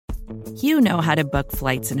You know how to book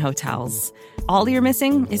flights and hotels. All you're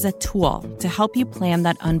missing is a tool to help you plan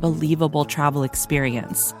that unbelievable travel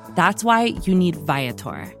experience. That's why you need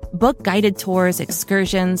Viator. Book guided tours,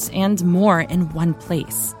 excursions, and more in one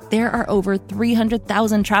place. There are over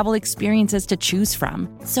 300,000 travel experiences to choose from,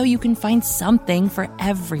 so you can find something for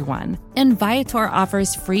everyone. And Viator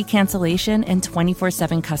offers free cancellation and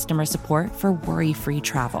 24/7 customer support for worry-free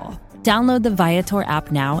travel. Download the Viator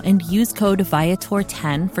app now and use code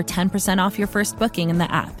Viator10 for 10% off your first booking in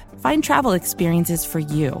the app. Find travel experiences for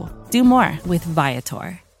you. Do more with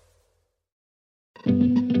Viator.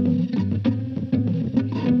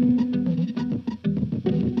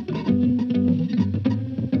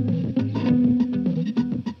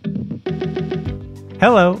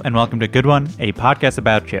 Hello, and welcome to Good One, a podcast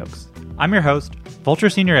about jokes. I'm your host, Vulture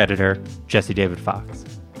Senior Editor, Jesse David Fox.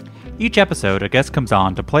 Each episode, a guest comes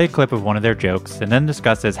on to play a clip of one of their jokes and then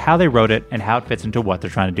discusses how they wrote it and how it fits into what they're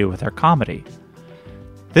trying to do with their comedy.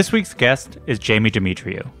 This week's guest is Jamie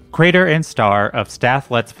Demetriou, creator and star of Stath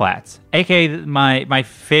Lets Flats, aka my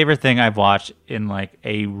favorite thing I've watched in like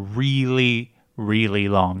a really, really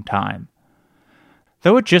long time.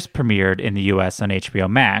 Though it just premiered in the US on HBO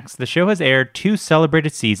Max, the show has aired 2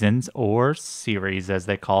 celebrated seasons, or series as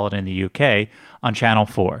they call it in the UK, on Channel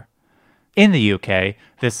 4. In the UK,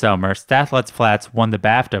 this summer, Stath Lets Flats won the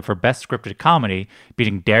BAFTA for Best Scripted Comedy,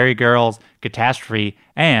 beating Derry Girls, Catastrophe,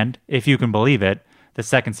 and, if you can believe it, the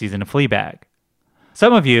second season of Fleabag.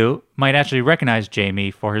 Some of you might actually recognize Jamie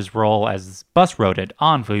for his role as Bus Rodent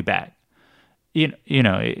on Fleabag. You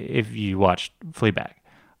know, if you watched Fleabag.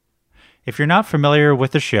 If you're not familiar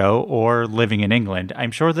with the show or living in England,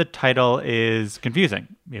 I'm sure the title is confusing.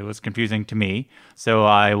 It was confusing to me, so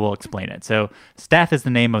I will explain it. So, Stath is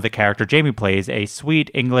the name of the character Jamie plays, a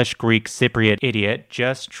sweet English, Greek, Cypriot idiot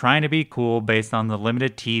just trying to be cool based on the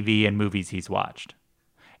limited TV and movies he's watched.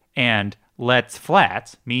 And Lets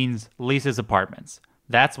Flats means leases apartments.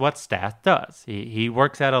 That's what Stath does. He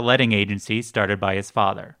works at a letting agency started by his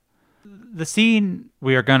father. The scene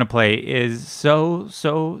we are going to play is so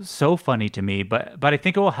funny to me, but I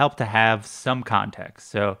think it will help to have some context.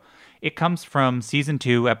 So it comes from season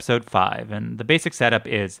 2, episode 5, and the basic setup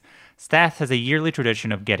is Stath has a yearly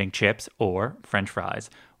tradition of getting chips, or French fries,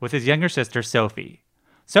 with his younger sister, Sophie.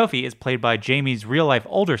 Sophie is played by Jamie's real-life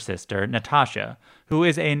older sister, Natasha, who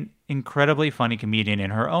is an incredibly funny comedian in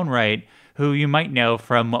her own right, who you might know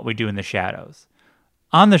from What We Do in the Shadows.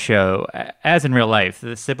 On the show, as in real life,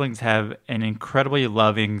 the siblings have an incredibly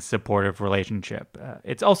loving, supportive relationship.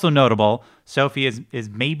 It's also notable, Sophie is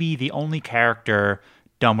maybe the only character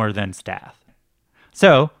dumber than Stath.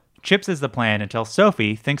 So, chips is the plan until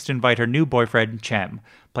Sophie thinks to invite her new boyfriend, Cem,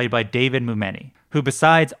 played by David Mumeni, who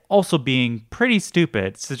besides also being pretty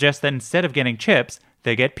stupid, suggests that instead of getting chips,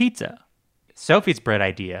 they get pizza. Sophie's bright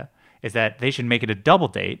idea is that they should make it a double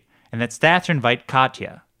date, and that Stath should invite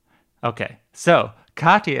Katya. Okay, so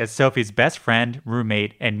Katya is Sophie's best friend,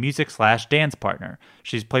 roommate, and music/dance partner.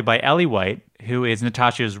 She's played by Ellie White, who is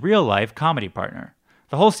Natasha's real-life comedy partner.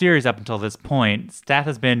 The whole series up until this point, Stath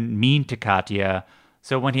has been mean to Katya,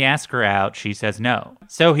 so when he asks her out, she says no.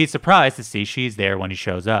 So he's surprised to see she's there when he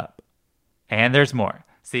shows up. And there's more.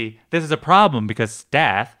 See, this is a problem because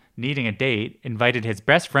Stath, needing a date, invited his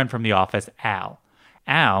best friend from the office, Al.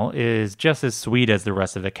 Al is just as sweet as the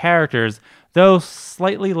rest of the characters, though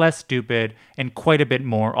slightly less stupid and quite a bit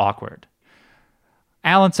more awkward.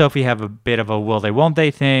 Al and Sophie have a bit of a will they won't they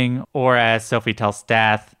thing, or as Sophie tells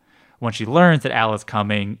Stath, when she learns that Al is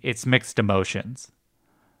coming, it's mixed emotions.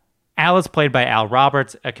 Al is played by Al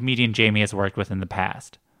Roberts, a comedian Jamie has worked with in the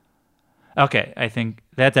past. Okay, I think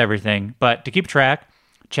that's everything, but to keep track,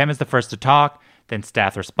 Cem is the first to talk, then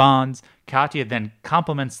Stath responds, Katya then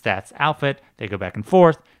compliments Stath's outfit, they go back and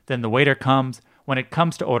forth, then the waiter comes. When it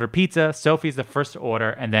comes to order pizza, Sophie's the first to order,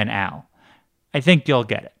 and then Al. I think you'll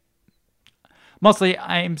get it. Mostly,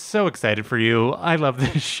 I'm so excited for you. I love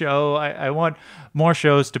this show. I want more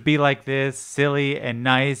shows to be like this, silly and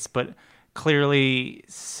nice, but clearly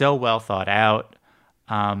so well thought out.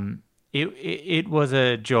 It was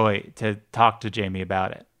a joy to talk to Jamie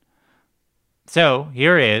about it. So,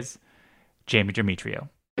 here is Jamie Demetriou.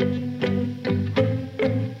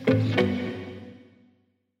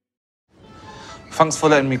 Thanks for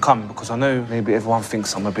letting me come, because I know maybe everyone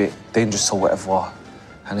thinks I'm a bit dangerous or whatever,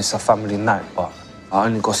 and it's a family night, but I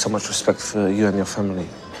only got so much respect for you and your family.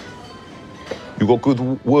 You've got good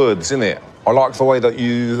words, innit? I like the way that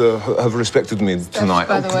you have respected me tonight.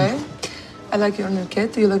 By the way, I like your new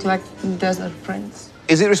kit. You look like the Desert Prince.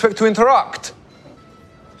 Is it respect to interact?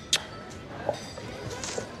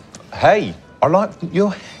 Hey, I like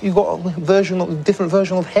you got a different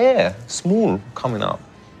version of hair, small, coming up.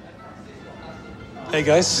 Hey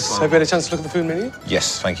guys, have you had a chance to look at the food menu?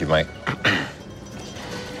 Yes, thank you, mate.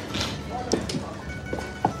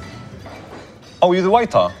 Oh, you're the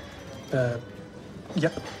waiter? Yeah.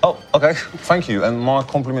 Oh, okay. Thank you. And my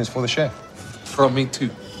compliments for the chef. From me too.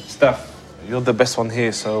 Steph, you're the best one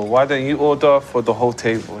here, so why don't you order for the whole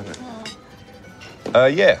table,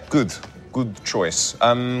 innit? Yeah, good. Good choice.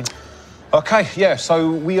 Okay, yeah, so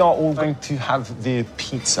we are all going to have the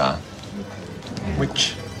pizza.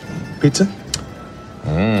 Which pizza?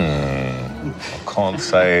 I can't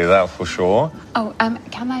say that for sure. Oh,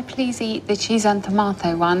 can I please eat the cheese and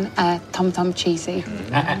tomato one, Tom cheesy?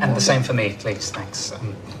 And the same for me, please, thanks.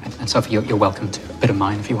 And Sophie, you're welcome to a bit of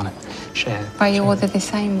mine if you want to share. But you order the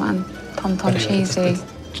same one, Tom cheesy.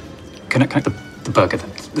 Can I the burger,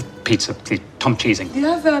 the pizza, the Tom cheesing? Do you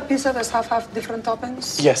have a pizza that's half different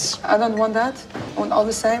toppings? Yes. I don't want that. I want all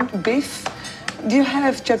the same. Beef. Do you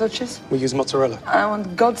have cheddar cheese? We use mozzarella. I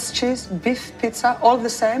want God's cheese, beef, pizza, all the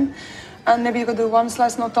same. And maybe you could do one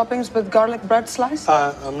slice, no toppings, but garlic bread slice.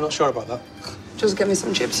 I'm not sure about that. Just get me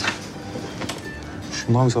some chips.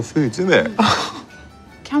 She knows her foods, isn't it?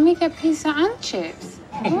 Can we get pizza and chips?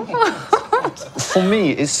 For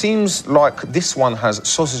me, it seems like this one has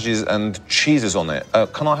sausages and cheeses on it.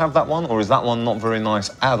 Can I have that one, or is that one not very nice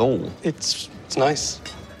at all? It's nice.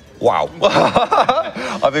 Wow.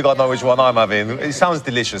 I think I know which one I'm having. It sounds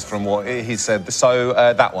delicious from what he said. So,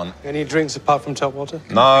 that one. Any drinks apart from tap water?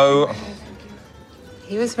 No.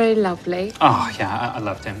 He was very lovely. Oh, yeah, I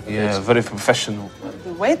loved him. Yeah, very professional.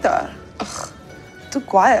 The waiter, too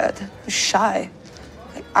quiet, too shy.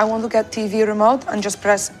 Like, I want to get TV remote and just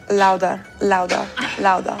press louder, louder,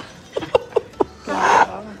 louder.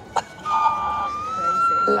 Louder.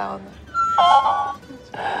 Louder.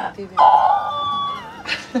 TV.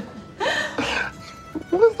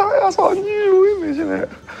 What's that? That's our new image, isn't it?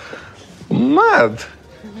 Mad.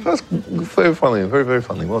 That's very funny. Very, very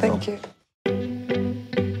funny. Well done. Thank you.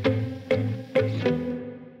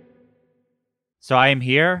 So I am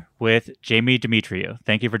here with Jamie Demetriou.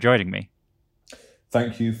 Thank you for joining me.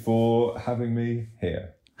 Thank you for having me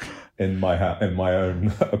here in my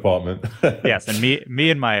own apartment. Yes, and me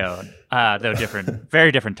in my own, though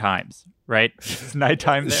very different times, right? It's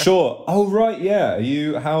nighttime there. Sure. Oh, right,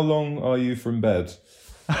 yeah. How long are you from bed?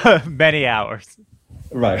 Many hours.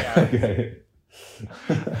 Right, okay.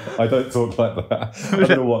 I don't talk like that. I don't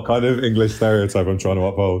know what kind of English stereotype I'm trying to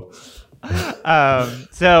uphold.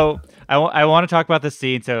 So I want to talk about this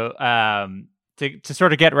scene. So to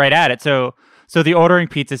sort of get right at it. So the ordering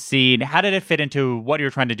pizza scene, how did it fit into what you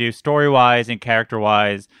were trying to do story-wise and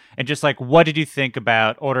character-wise? And just like, what did you think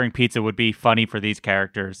about ordering pizza would be funny for these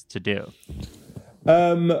characters to do?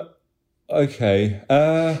 Okay.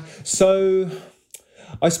 So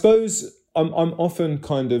I suppose I'm often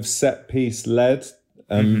kind of set piece led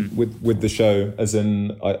with the show, as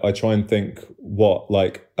in I try and think what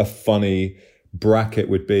like a funny bracket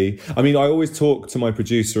would be. I mean, I always talk to my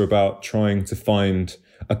producer about trying to find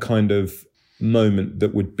a kind of moment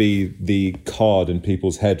that would be the card in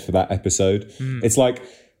people's head for that episode. It's like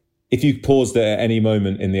if you paused it at any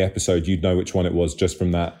moment in the episode, you'd know which one it was just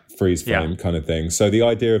from that freeze frame kind of thing. So the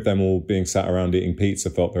idea of them all being sat around eating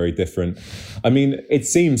pizza felt very different. I mean, it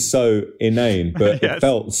seems so inane, but Yes. it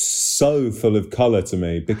felt so full of colour to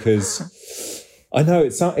me because I know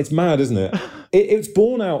it's mad, isn't it? It's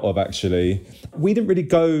born out of, actually, we didn't really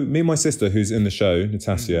go, me and my sister who's in the show,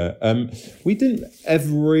 Natasha, we didn't ever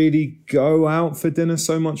really go out for dinner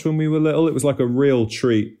so much when we were little. It was like a real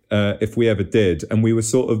treat if we ever did. And we were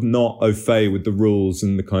sort of not au fait with the rules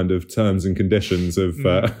and the kind of terms and conditions of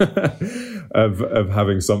of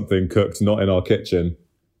having something cooked not in our kitchen.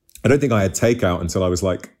 I don't think I had takeout until I was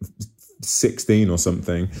like 16 or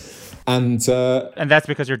something. And that's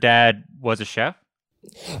because your dad was a chef?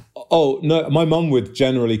 Oh, no, my mum would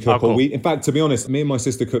generally cook. Cool. In fact, to be honest, me and my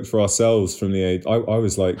sister cooked for ourselves from the age, I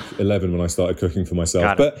was like 11 when I started cooking for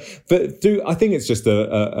myself. But I think it's just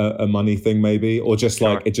a money thing maybe, or just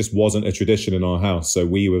like it just wasn't a tradition in our house. So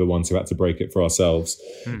we were the ones who had to break it for ourselves.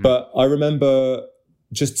 But I remember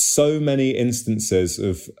just so many instances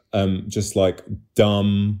of just like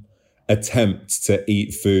dumb attempts to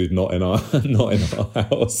eat food not in our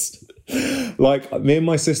house. Like, me and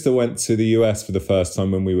my sister went to the US for the first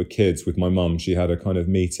time when we were kids with my mum. She had a kind of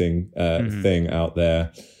meeting thing out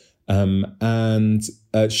there. And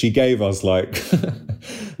she gave us like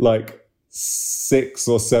 $6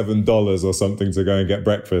 or $7 or something to go and get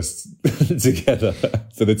breakfast together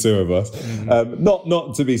for the two of us.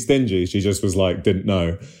 Not to be stingy. She just was like, didn't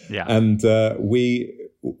know. Yeah. And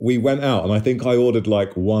we went out, and I think I ordered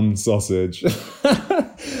like one sausage.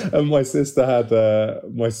 And my sister had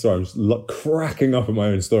sorry, I'm just cracking up at my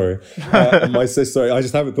own story. And my sister, sorry, I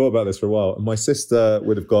just haven't thought about this for a while. And my sister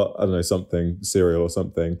would have got, I don't know, something, cereal or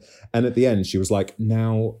something. And at the end, she was like,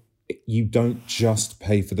 now you don't just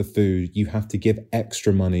pay for the food, you have to give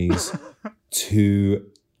extra monies to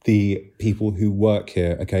the people who work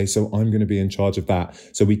here. Okay, so I'm going to be in charge of that.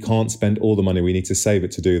 So we can't spend all the money. We need to save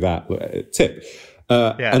it to do that. Tip.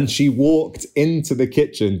 And she walked into the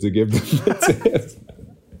kitchen to give them the tip.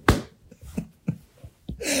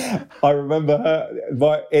 I remember her,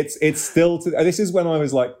 but it's still, this is when I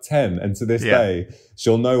was like 10, and to this day,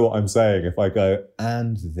 she'll know what I'm saying if I go,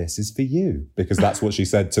 and this is for you, because that's what she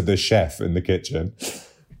said to the chef in the kitchen.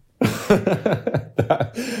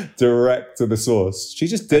 Direct to the source. She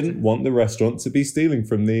just didn't want the restaurant to be stealing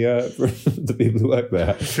from the people who work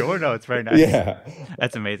there. Sure, no, it's very nice. Yeah,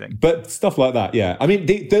 that's amazing. But stuff like that, yeah. I mean,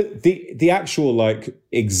 the actual like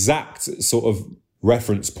exact sort of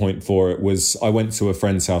reference point for it was I went to a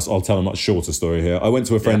friend's house. I'll tell a much shorter story here. I went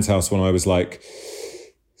to a friend's house when I was like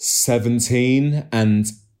 17, and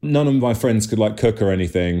none of my friends could like cook or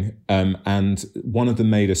anything. And one of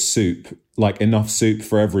them made a soup, like enough soup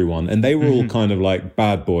for everyone. And they were all kind of like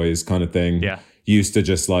bad boys kind of thing. Yeah. Used to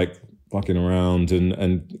just like fucking around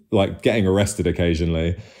and like getting arrested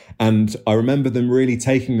occasionally. And I remember them really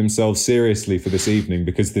taking themselves seriously for this evening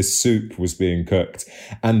because this soup was being cooked.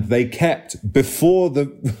 And they kept, before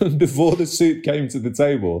the soup came to the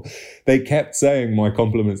table, they kept saying my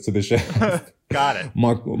compliments to the chef. Got it.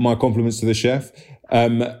 My compliments to the chef.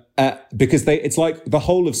 Because it's like the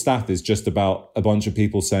whole of Staff is just about a bunch of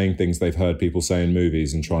people saying things they've heard people say in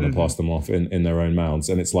movies and trying to pass them off in their own mouths.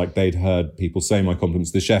 And it's like they'd heard people say my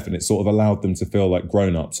compliments to the chef, and it sort of allowed them to feel like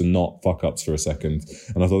grown-ups and not fuck-ups for a second.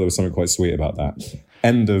 And I thought there was something quite sweet about that.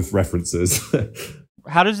 End of references.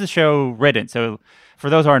 How does the show written? So for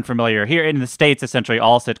those who aren't familiar, here in the States, essentially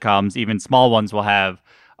all sitcoms, even small ones, will have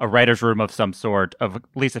a writer's room of some sort, of at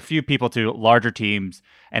least a few people to larger teams,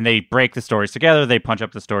 and they break the stories together, they punch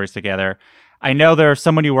up the stories together. I know there's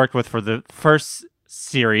someone you worked with for the first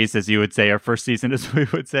series, as you would say, or first season, as we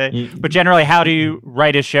would say. But generally, how do you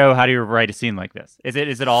write a show? How do you write a scene like this? Is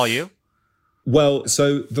it all you? Well,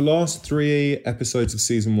 so the last 3 episodes of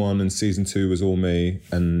season 1 and season 2 was all me,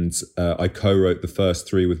 and I co-wrote the first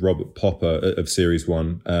 3 with Robert Popper of series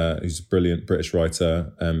 1, who's a brilliant British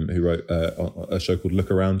writer who wrote a show called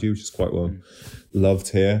Look Around You, which is quite well loved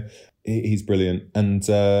here. He's brilliant. And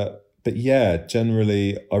but yeah,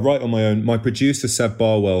 generally I write on my own. My producer Seb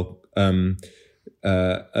Barwell,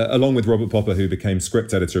 along with Robert Popper, who became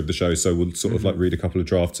script editor of the show, so we'll sort of like read a couple of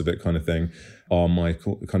drafts of it kind of thing, are my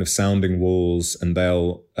kind of sounding walls, and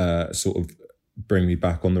they'll sort of bring me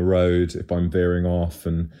back on the road if I'm veering off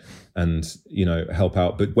and you know, help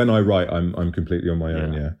out. But when I write, I'm completely on my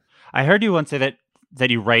own. Yeah. I heard you once say that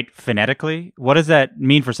you write phonetically. What does that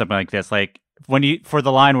mean for something like this? Like when you, for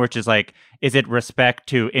the line which is like, is it respect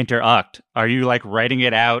to interact? Are you like writing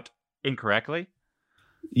it out incorrectly?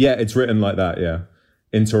 Yeah, it's written like that. Yeah.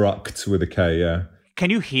 Interact with a K. Yeah.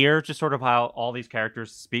 Can you hear just sort of how all these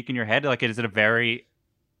characters speak in your head? Like, is it a very,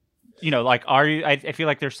 you know, like, are you, I feel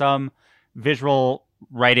like there's some visual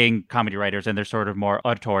writing comedy writers and they're sort of more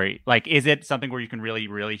auditory. Like, is it something where you can really,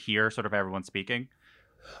 really hear sort of everyone speaking?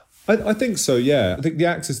 I think so, yeah. I think the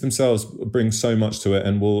actors themselves bring so much to it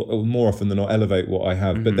and will more often than not elevate what I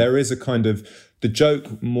have. But there is a kind of, the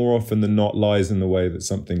joke more often than not lies in the way that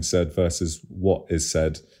something's said versus what is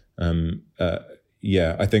said.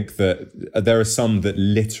 Yeah, I think that there are some that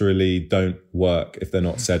literally don't work if they're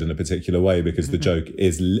not said in a particular way because the joke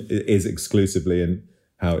is exclusively in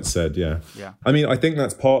how it's said. Yeah. I mean, I think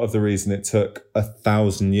that's part of the reason it took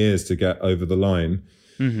 1,000 years to get over the line.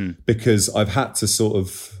 Because I've had to sort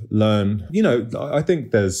of learn, you know, I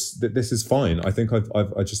think this is fine. I think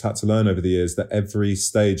I just had to learn over the years that every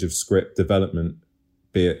stage of script development,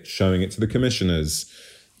 be it showing it to the commissioners,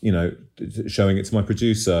 you know, showing it to my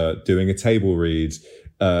producer, doing a table read,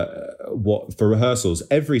 what for rehearsals,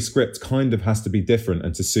 every script kind of has to be different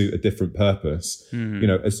and to suit a different purpose. You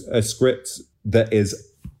know, a script that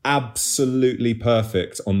is absolutely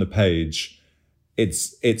perfect on the page,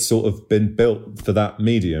 it's sort of been built for that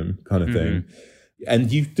medium kind of thing.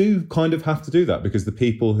 And you do kind of have to do that because the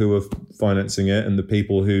people who are financing it and the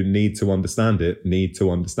people who need to understand it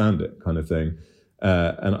kind of thing.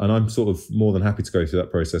 And I'm sort of more than happy to go through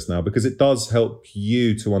that process now because it does help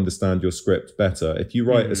you to understand your script better. If you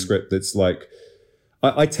write a script that's like,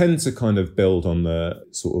 I tend to kind of build on the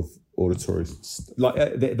sort of auditory, like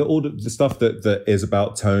the stuff that is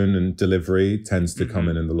about tone and delivery tends to come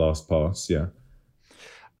in the last pass. Yeah.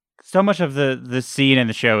 so much of the scene in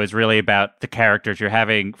the show is really about the characters. You're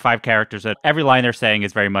having 5 characters that every line they're saying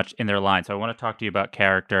is very much in their line. So I want to talk to you about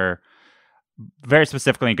character very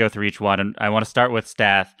specifically and go through each one. And I want to start with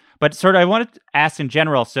Stath. But sort of I want to ask in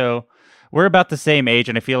general, so we're about the same age,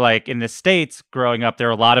 and I feel like in the States, growing up, there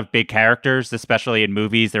are a lot of big characters, especially in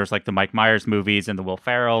movies. There was like the Mike Myers movies and the Will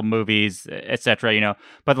Ferrell movies, etc. You know,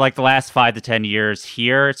 but like the last 5 to 10 years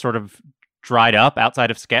here, it's sort of dried up outside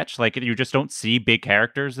of sketch. Like you just don't see big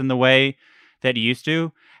characters in the way that you used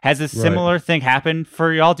to. Has a similar thing happened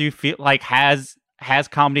for y'all? Do you feel like has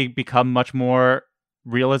comedy become much more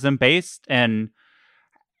realism based? And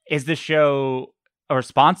is the show a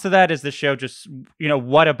response to that? Is the show just, you know,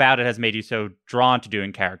 what about it has made you so drawn to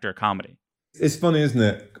doing character comedy? It's funny, isn't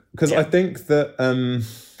it? Because I think that,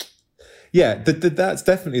 that's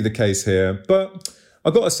definitely the case here. But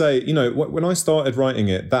I've got to say, you know, when I started writing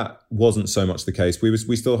it, that wasn't so much the case.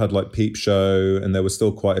 We still had like Peep Show, and there was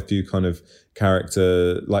still quite a few kind of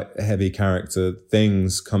character, like heavy character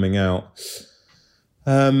things coming out.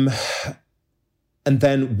 And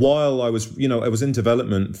then while I was in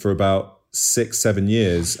development for about 6-7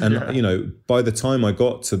 years, and you know, by the time I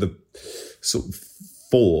got to the sort of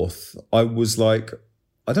 4th, I was like,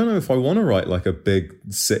 I don't know if I want to write like a big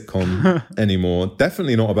sitcom anymore.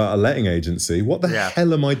 Definitely not about a letting agency. What the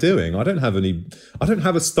hell am I doing? I don't have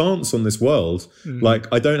a stance on this world. Like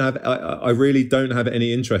I really don't have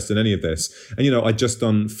any interest in any of this. And you know, I'd just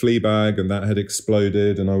done Fleabag, and that had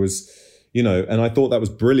exploded, and I was, you know, and I thought that was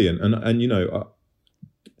brilliant. And you know,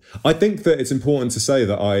 I think that it's important to say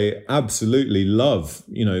that I absolutely love,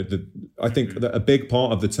 you know, I think that a big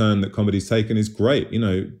part of the turn that comedy's taken is great. You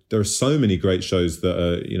know, there are so many great shows that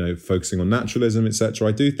are, you know, focusing on naturalism, etc.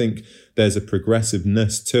 I do think there's a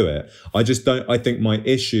progressiveness to it. I think my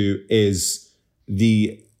issue is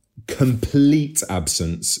the complete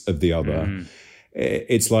absence of the other.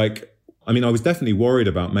 It's like, I mean, I was definitely worried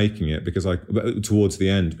about making it towards the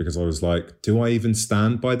end, because I was like, do I even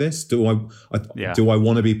stand by this? Do I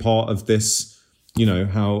want to be part of this, you know,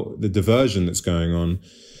 how the diversion that's going on?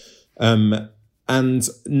 And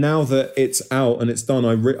now that it's out and it's done,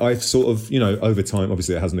 I've sort of, you know, over time,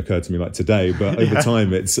 obviously it hasn't occurred to me like today, but over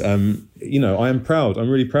time it's, you know, I am proud.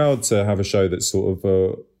 I'm really proud to have a show that's sort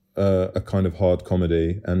of a kind of hard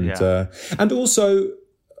comedy. And also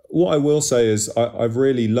what I will say is I've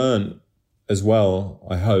really learned as well,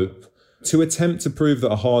 I hope, to attempt to prove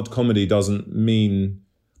that a hard comedy doesn't mean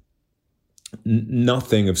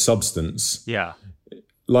nothing of substance. Yeah.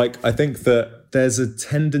 Like, I think that there's a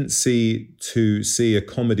tendency to see a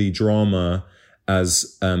comedy drama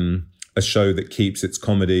as a show that keeps its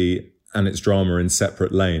comedy and its drama in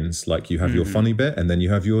separate lanes. Like, you have your funny bit and then you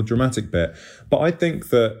have your dramatic bit. But I think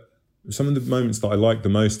that some of the moments that I like the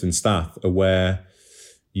most in Stath are where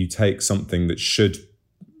you take something that should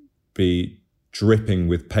be dripping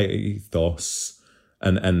with pathos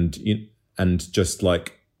and just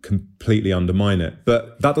like completely undermine it.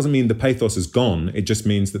 But that doesn't mean the pathos is gone. It just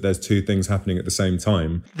means that there's two things happening at the same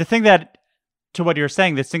time. The thing that, to what you're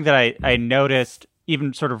saying, this thing that I noticed,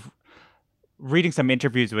 even sort of reading some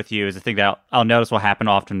interviews with you, is a thing that I'll notice will happen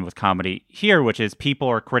often with comedy here, which is people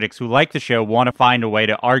or critics who like the show want to find a way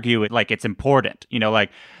to argue it like it's important. You know,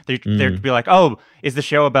 like they'd be like, oh, is the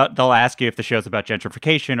show about, they'll ask you if the show's about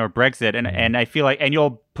gentrification or Brexit. And I feel like, and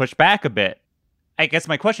you'll push back a bit. I guess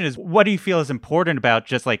my question is, what do you feel is important about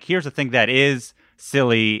just like, here's a thing that is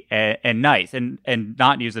silly and nice and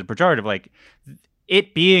not use it pejorative, like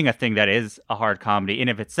it being a thing that is a hard comedy in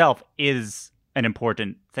of itself is an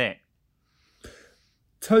important thing.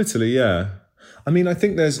 Totally, yeah. I mean, I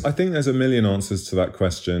think there's a million answers to that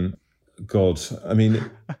question. God, I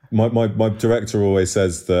mean, my director always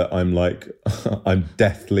says that I'm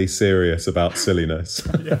deathly serious about silliness.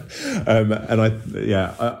 And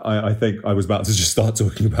I think I was about to just start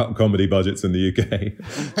talking about comedy budgets in the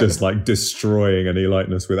UK, just like destroying any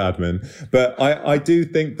lightness with admin. But I do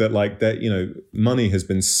think that you know, money has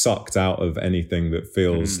been sucked out of anything that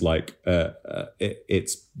feels like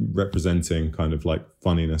it's representing kind of like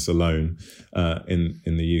funniness alone in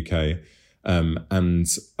the UK. And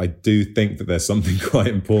I do think that there's something quite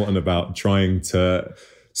important about trying to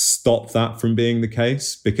stop that from being the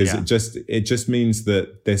case, because it just means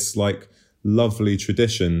that this like lovely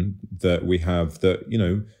tradition that we have, that, you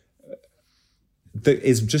know, that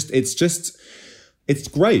is just, it's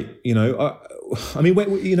great. You know, I mean,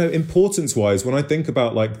 you know, importance wise, when I think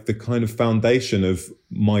about like the kind of foundation of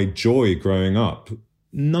my joy growing up,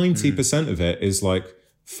 90% of it is like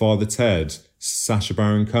Father Ted, Sacha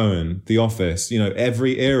Baron Cohen, The Office, you know,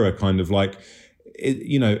 every era kind of like,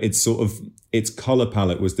 you know, it's sort of, its color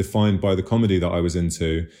palette was defined by the comedy that I was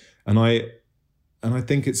into. And I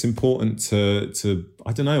think it's important to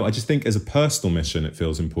I don't know. I just think as a personal mission, it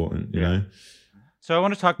feels important, you know? So I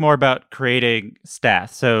want to talk more about creating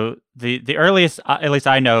Stath. So the earliest, at least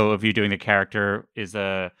I know of you doing the character, is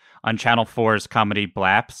on Channel 4's comedy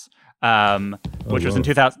Blaps, which was in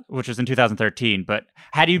 2013. But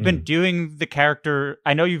had you been doing the character?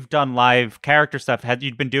 I know you've done live character stuff. Had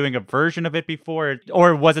you been doing a version of it before,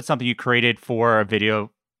 or was it something you created for a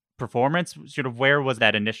video performance? Sort of, where was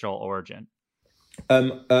that initial origin?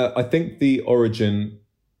 I think the origin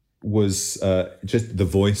was just the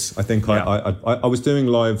voice. I think I was doing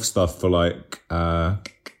live stuff for like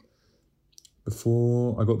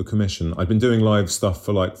before I got the commission. I'd been doing live stuff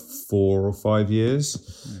for like 4 or 5 years,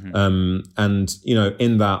 and you know,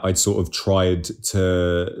 in that I'd sort of tried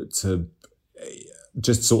to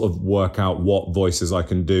just sort of work out what voices I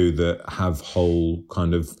can do that have whole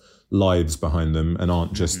kind of lives behind them and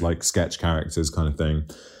aren't just like sketch characters kind of thing.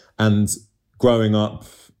 And growing up,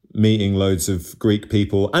 meeting loads of Greek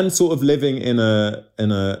people and sort of living in a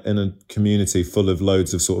community full of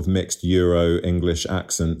loads of sort of mixed Euro English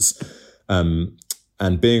accents, and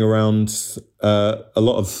being around a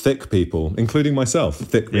lot of thick people, including myself.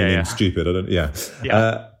 Thick meaning stupid.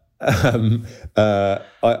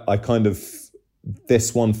 I kind of,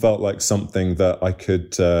 this one felt like something that I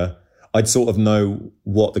could, I'd sort of know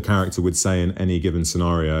what the character would say in any given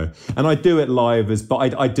scenario. And I do it live but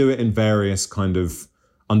I do it in various kind of,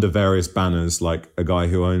 under various banners, like a guy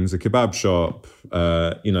who owns a kebab shop,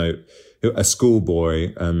 you know, a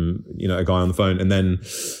schoolboy, you know, a guy on the phone. And then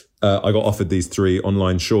I got offered these 3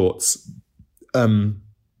 online shorts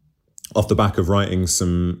off the back of writing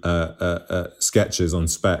some sketches on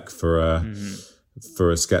spec for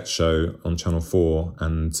a sketch show on Channel 4.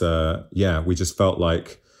 And we just felt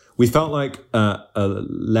like, a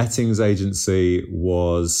lettings agency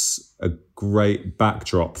was a great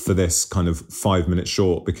backdrop for this kind of 5-minute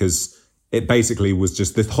short, because it basically was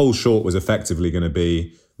just, this whole short was effectively going to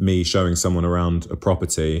be me showing someone around a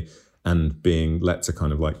property and being let to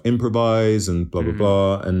kind of like improvise and blah, blah,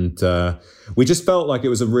 blah. And we just felt like it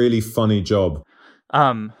was a really funny job.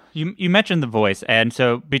 You mentioned the voice, and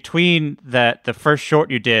so between the first short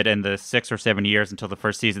you did and the 6 or 7 years until the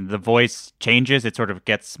first season, the voice changes. It sort of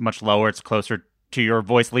gets much lower. It's closer to your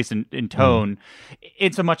voice, at least in tone.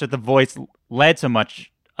 In so much that the voice led so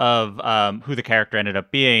much of who the character ended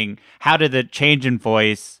up being. How did the change in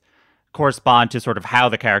voice correspond to sort of how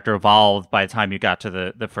the character evolved by the time you got to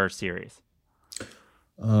the first series?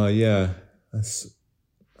 That's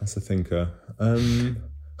a thinker.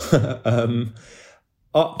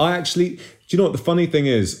 I actually, do you know what the funny thing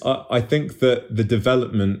is? I think that the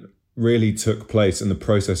development really took place in the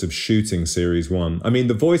process of shooting series 1. I mean,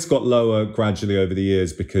 the voice got lower gradually over the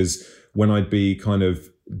years, because when I'd be kind of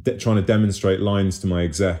trying to demonstrate lines to my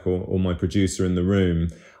exec or my producer in the room,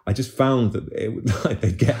 I just found that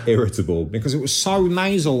they'd get irritable because it was so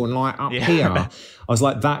nasal and like up here. I was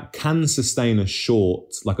like, that can sustain a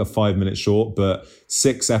short, like a 5-minute short, but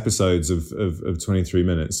 6 episodes of 23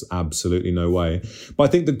 minutes, absolutely no way. But I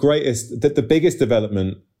think the biggest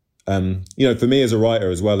development, you know, for me as a writer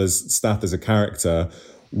as well as Stath as a character,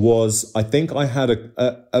 was I think I had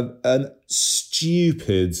a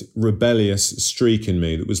stupid, rebellious streak in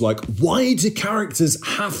me that was like, why do characters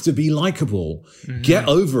have to be likable? Get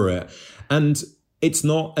over it. And it's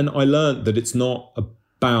not, and I learned that it's not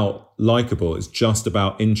about likable, it's just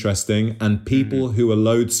about interesting. And people who are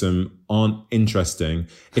loathsome aren't interesting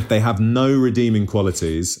if they have no redeeming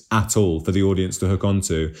qualities at all for the audience to hook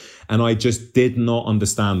onto. And I just did not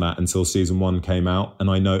understand that until season 1 came out. And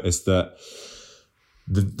I noticed that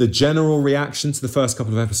the general reaction to the first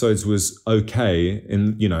couple of episodes was okay,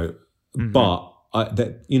 but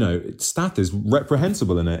Stath is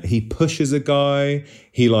reprehensible in it. He pushes a guy.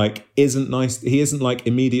 He isn't nice. He isn't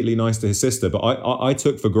immediately nice to his sister. But I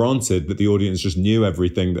took for granted that the audience just knew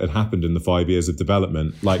everything that had happened in the 5 years of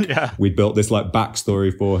development. We'd built this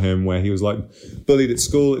backstory for him where he was bullied at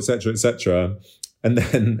school, etc., etc. And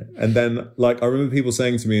then I remember people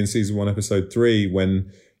saying to me in season 1, episode 3,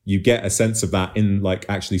 when you get a sense of that in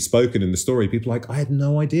actually spoken in the story, people are like, I had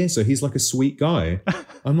no idea. So he's a sweet guy.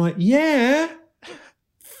 I'm like, yeah.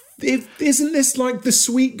 Isn't this the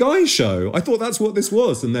sweet guy show? I thought that's what this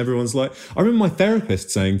was. And everyone's like, I remember my therapist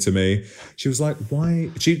saying to me, she was like, why?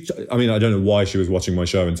 I don't know why she was watching my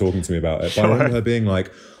show and talking to me about it, but I remember her being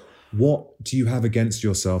like, what do you have against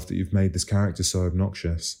yourself that you've made this character so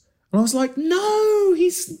obnoxious? And I was like, no,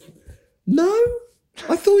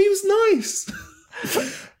 I thought he was nice.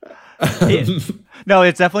 No,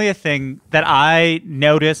 it's definitely a thing that I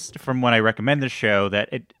noticed from when I recommend the show, that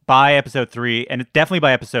by episode 3, and definitely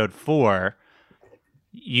by episode 4,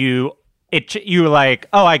 you you were like,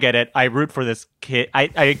 oh, I get it. I root for this kid.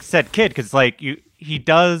 I said kid because like he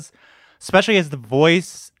does, especially as the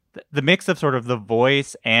voice, the mix of sort of the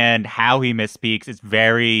voice and how he misspeaks is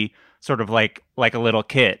very sort of like a little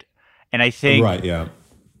kid. And I think right, yeah.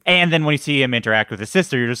 And then when you see him interact with his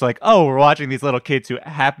sister, you're just like, oh, we're watching these little kids who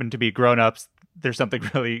happen to be grown-ups. There's something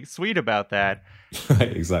really sweet about that.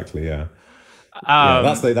 Right, exactly, yeah.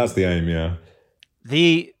 That's the aim, yeah.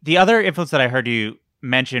 The other influence that I heard you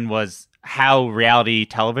mention was how reality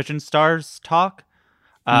television stars talk.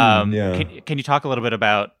 Can you talk a little bit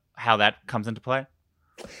about how that comes into play?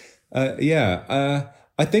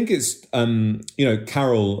 I think it's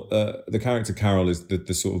Carol, the character Carol is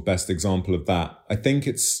the sort of best example of that. I think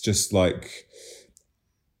it's just like,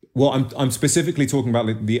 well, I'm specifically talking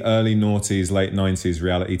about the early noughties, late 90s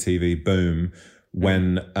reality TV boom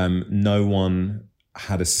when no one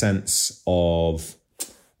had a sense of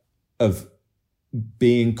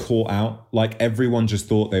being caught out. Like everyone just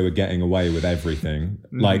thought they were getting away with everything.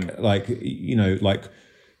 Like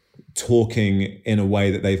talking in a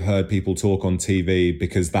way that they've heard people talk on TV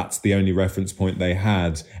because that's the only reference point they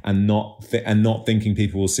had, and not thinking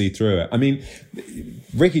people will see through it. I mean,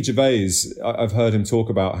 Ricky Gervais, I've heard him talk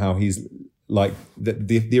about how he's like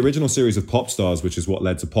the original series of Pop Stars, which is what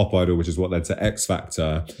led to Pop Idol, which is what led to X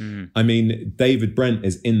Factor. I mean, David Brent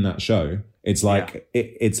is in that show. It's like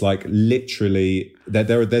it's like literally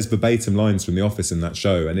there's verbatim lines from The Office in that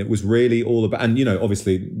show, and it was really all about. And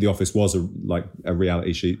obviously, The Office was a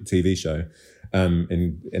reality TV show,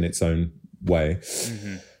 in its own way.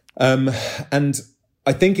 And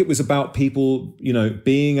I think it was about people,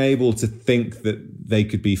 being able to think that they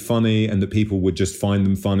could be funny and that people would just find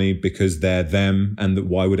them funny because they're them, and that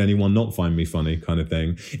why would anyone not find me funny, kind of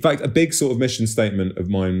thing. In fact, a big sort of mission statement of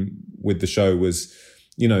mine with the show was,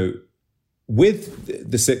 with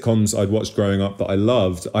the sitcoms I'd watched growing up that I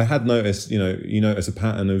loved, I had noticed, you notice a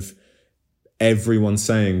pattern of everyone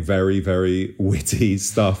saying very, very witty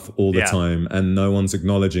stuff all the time, and no one's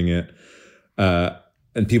acknowledging it.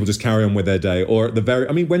 And people just carry on with their day. Or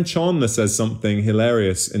when Chandler says something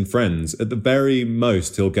hilarious in Friends, at the very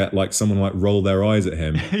most, he'll get like someone like roll their eyes at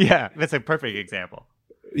him. Yeah, that's a perfect example.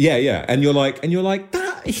 Yeah. And you're like,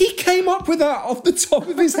 that he came up with that off the top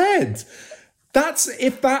of his head.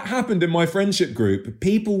 If that happened in my friendship group,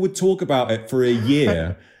 people would talk about it for a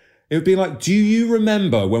year. It would be like, do you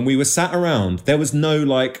remember when we were sat around? There was no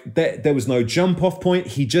there was no jump off point.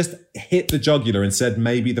 He just hit the jugular and said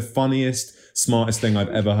maybe the funniest, smartest thing I've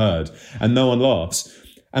ever heard. And no one laughs.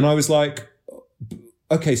 And I was like,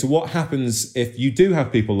 okay, so what happens if you do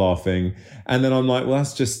have people laughing? And then I'm like, well,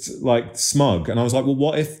 that's just like smug. And I was like, well,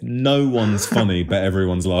 what if no one's funny, but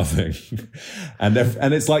everyone's laughing? and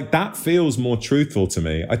it's like, that feels more truthful to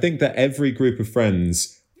me. I think that every group of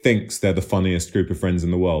friends thinks they're the funniest group of friends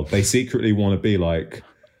in the world. They secretly want to be like,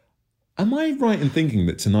 am I right in thinking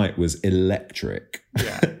that tonight was electric?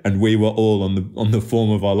 Yeah. And we were all on the form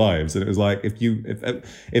of our lives. And it was like,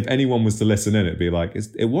 if anyone was to listen in, it'd be like,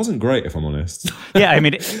 it wasn't great, if I'm honest. Yeah, I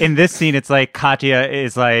mean, in this scene, it's like Katya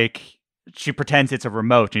is like, she pretends it's a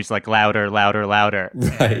remote, and she's like, louder, louder, louder.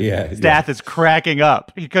 Right, yeah. Stath is cracking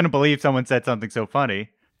up. He couldn't believe someone said something so funny.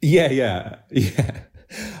 Yeah.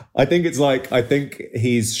 I think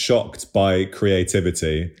he's shocked by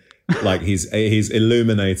creativity. Like he's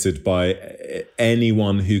illuminated by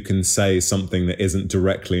anyone who can say something that isn't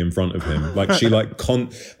directly in front of him. Like she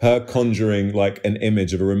conjuring like an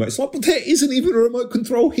image of a remote. It's like, but there isn't even a remote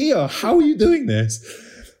control here. How are you doing this?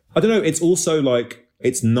 I don't know. It's also like,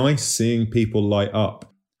 it's nice seeing people light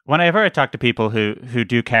up. Whenever I talk to people who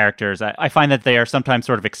do characters, I find that they are sometimes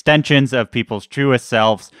sort of extensions of people's truest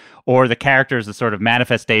selves, or the character is a sort of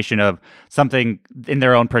manifestation of something in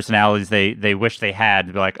their own personalities they wish they had.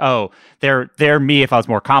 They're like, oh, they're me if I was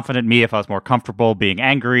more confident, me if I was more comfortable being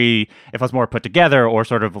angry, if I was more put together, or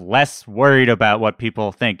sort of less worried about what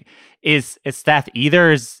people think. Is Stath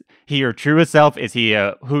either? Is he your truest self? Is he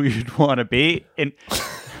who you'd want to be?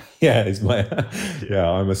 Yeah,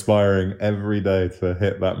 I'm aspiring every day to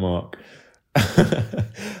hit that mark.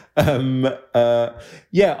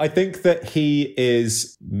 I think that he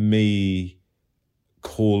is me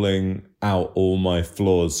calling out all my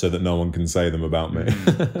flaws so that no one can say them about me.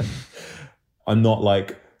 I'm not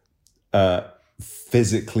like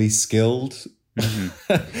physically skilled.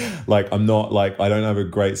 Like I'm not like, I don't have a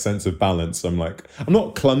great sense of balance. I'm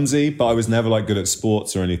not clumsy, but I was never like good at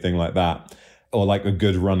sports or anything like that, or like a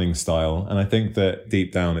good running style. And I think that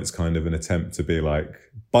deep down it's kind of an attempt to be like,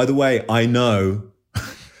 by the way, I know,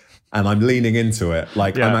 and I'm leaning into it.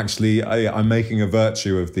 Like I'm making a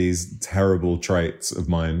virtue of these terrible traits of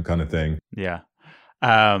mine, kind of thing. Yeah.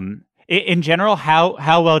 In general,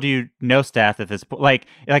 how well do you know Stath at this point?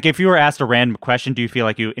 Like if you were asked a random question, do you feel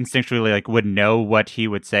like you instinctually like would know what he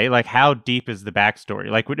would say? Like, how deep is the backstory?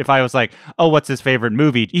 Like, if I was like, oh, what's his favorite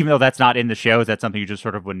movie? Even though that's not in the show, is that something you just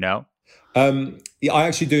sort of would know? Yeah, I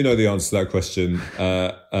actually do know the answer to that question.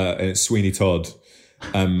 And it's Sweeney Todd.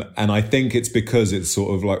 And I think it's because it's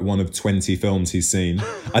sort of like one of 20 films he's seen.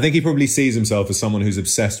 I think he probably sees himself as someone who's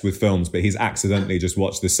obsessed with films, but he's accidentally just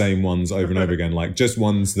watched the same ones over and over again. Like just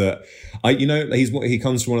ones that he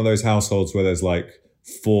comes from one of those households where there's like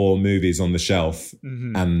 4 movies on the shelf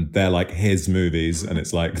and they're like his movies. And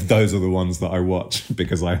it's like, those are the ones that I watch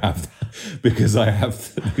because I have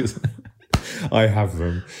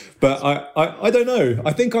them. But I don't know.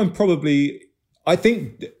 I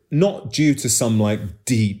think not due to some like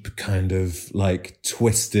deep kind of like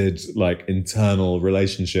twisted like internal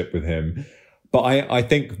relationship with him, but I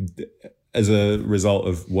think as a result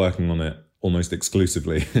of working on it almost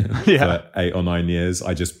exclusively for 8 or 9 years,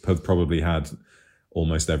 I just have probably had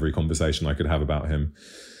almost every conversation I could have about him.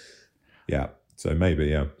 Yeah. So maybe,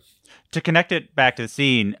 yeah. To connect it back to the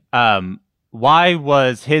scene, why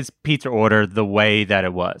was his pizza order the way that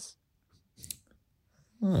it was?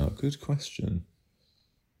 Oh, good question.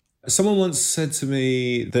 Someone once said to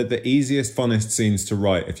me that the easiest, funnest scenes to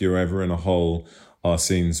write if you're ever in a hole are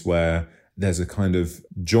scenes where there's a kind of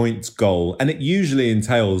joint goal. And it usually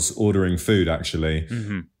entails ordering food, actually,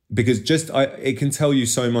 because it can tell you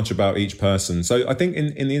so much about each person. So I think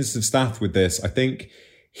in the instance of Stath with this, I think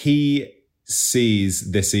he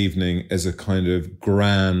sees this evening as a kind of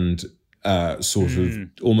grand sort of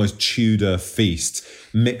almost Tudor feast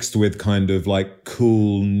mixed with kind of like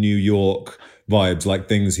cool New York vibes, like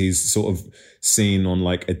things he's sort of seen on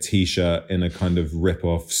like a t-shirt in a kind of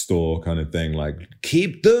rip-off store kind of thing, like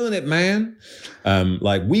keep doing it, man,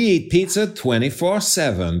 like we eat pizza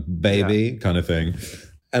 24/7 baby, kind of thing.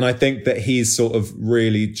 And I think that he's sort of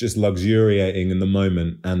really just luxuriating in the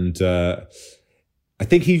moment, and I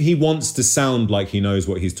think he wants to sound like he knows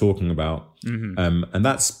what he's talking about, and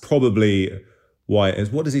that's probably why it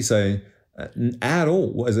is. What does he say? At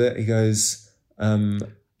all? What is it? He goes,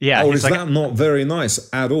 yeah, or is like, that not very nice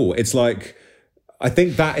at all? It's like, I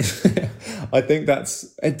think that is, I think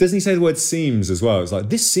that's, doesn't he say the word seems as well? It's like,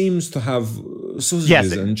 this seems to have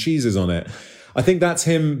sausages and cheeses on it. I think that's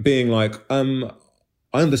him being like, I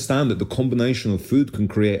understand that the combination of food can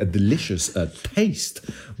create a delicious taste,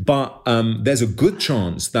 but there's a good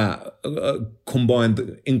chance that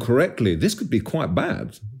combined incorrectly, this could be quite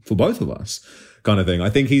bad for both of us. Kind of thing. I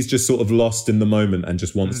think he's just sort of lost in the moment and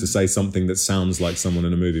just wants to say something that sounds like someone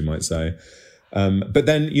in a movie might say. But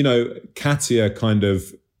then, Katya kind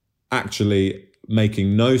of actually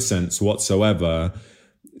making no sense whatsoever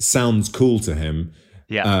sounds cool to him.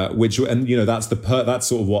 Yeah. That's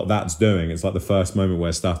sort of what that's doing. It's like the first moment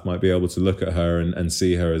where Stath might be able to look at her and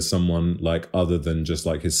see her as someone like other than just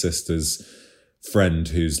like his sister's friend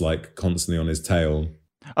who's like constantly on his tail.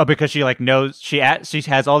 Oh, because she like knows she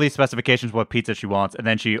has all these specifications of what pizza she wants, and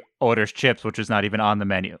then she orders chips, which is not even on the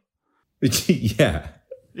menu. Yeah.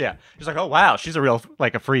 She's like, oh wow, she's a real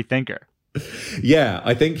like a free thinker. Yeah,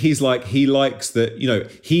 I think he's like, he likes that,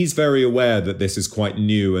 he's very aware that this is quite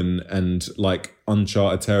new and like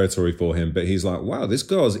uncharted territory for him, but he's like, wow, this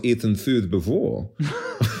girl's eaten food before.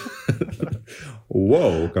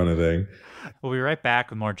 Whoa, kind of thing. We'll be right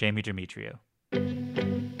back with more Jamie Demetriou.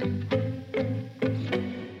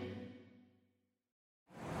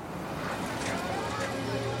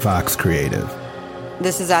 Fox Creative.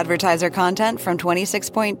 This is advertiser content from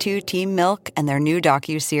 26.2 Team Milk and their new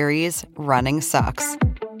docuseries, Running Sucks.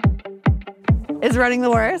 Is running the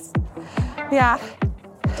worst? Yeah.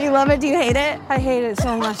 Do you love it? Do you hate it? I hate it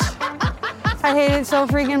so much. I hate it so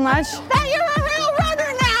freaking much. That you're a real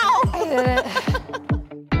runner now! I hate it.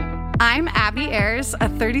 I'm Abby Ayers, a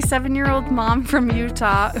 37-year-old mom from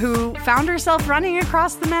Utah who found herself running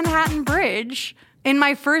across the Manhattan Bridge in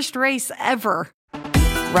my first race ever.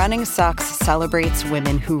 Running Sucks celebrates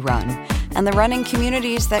women who run and the running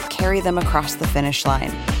communities that carry them across the finish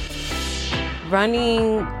line.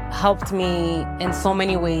 Running helped me in so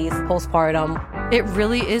many ways postpartum. It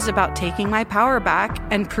really is about taking my power back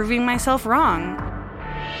and proving myself wrong.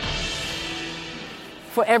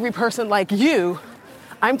 For every person like you,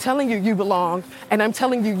 I'm telling you you belong, and I'm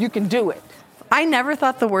telling you you can do it. I never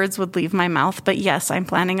thought the words would leave my mouth, but yes, I'm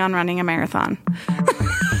planning on running a marathon.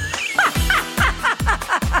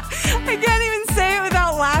 I can't even say it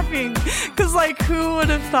without laughing, because, who would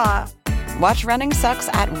have thought? Watch Running Sucks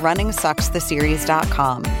at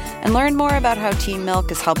runningsuckstheseries.com and learn more about how Team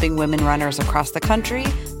Milk is helping women runners across the country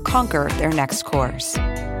conquer their next course.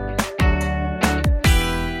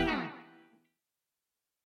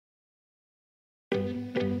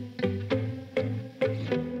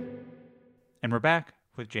 And we're back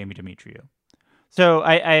with Jamie Demetriou. So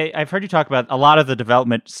I've heard you talk about a lot of the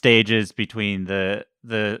development stages between the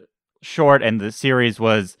short and the series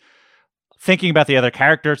was thinking about the other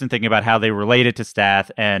characters and thinking about how they related to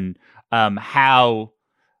Stath, and how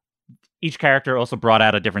each character also brought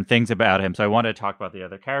out different things about him. So I wanted to talk about the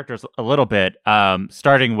other characters a little bit,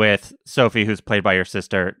 starting with Sophie, who's played by your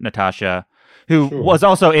sister, Natasha, who was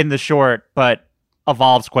also in the short, but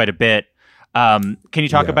evolves quite a bit. Can you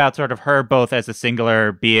talk about sort of her both as a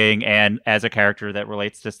singular being and as a character that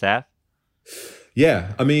relates to Stath?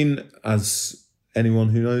 Yeah, I mean, as anyone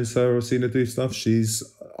who knows her or seen her do stuff, she's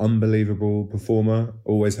unbelievable performer,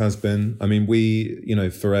 always has been. I mean, we,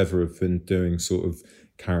 forever have been doing sort of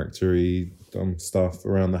character-y stuff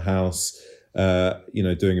around the house,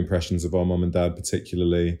 doing impressions of our mum and dad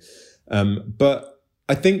particularly. But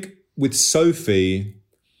I think with Sophie,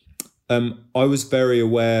 I was very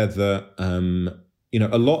aware that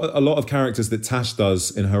a lot of characters that Tash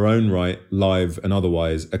does in her own right, live and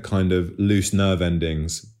otherwise, are kind of loose nerve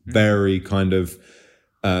endings, very kind of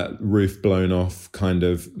roof blown off, kind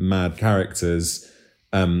of mad characters,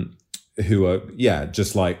 who are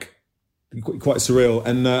just like quite surreal,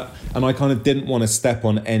 and I kind of didn't want to step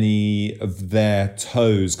on any of their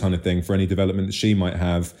toes, kind of thing, for any development that she might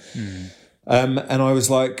have. And I was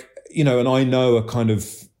like, and I know a kind of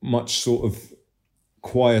much sort of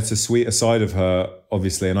quieter, sweeter side of her,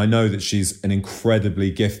 obviously. And I know that she's an incredibly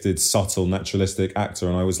gifted, subtle, naturalistic actor.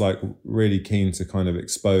 And I was like really keen to kind of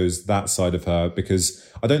expose that side of her,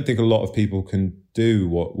 because I don't think a lot of people can do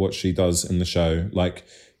what she does in the show. Like,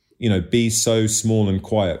 be so small and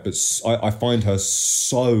quiet, but I find her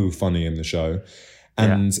so funny in the show,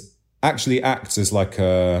 and actually acts as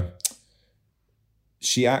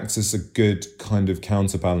she acts as a good kind of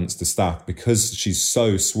counterbalance to Stath, because she's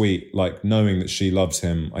so sweet. Like, knowing that she loves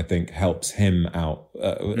him, I think helps him out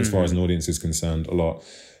as far as an audience is concerned a lot.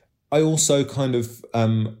 I also kind of, I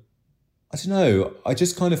don't know, I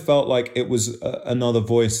just kind of felt like it was another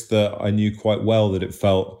voice that I knew quite well, that it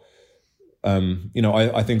felt,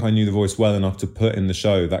 I think I knew the voice well enough to put in the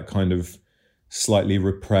show that kind of slightly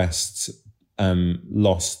repressed,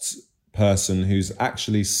 lost person who's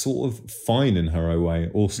actually sort of fine in her own way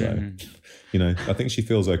also. I think she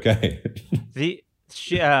feels okay.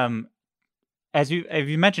 As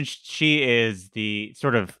you mentioned, she is the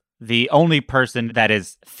sort of the only person that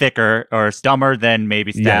is thicker or dumber than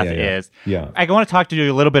maybe Stath is. I want to talk to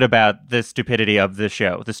you a little bit about the stupidity of the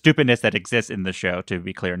show, the stupidness that exists in the show, to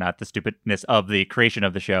be clear, not the stupidness of the creation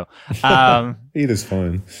of the show. Either's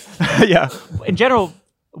fine. Yeah. In general,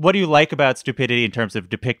 what do you like about stupidity in terms of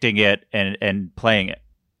depicting it and playing it?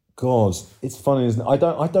 God, it's funny, isn't it? I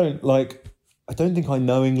don't think I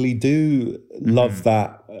knowingly do love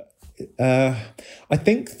that. I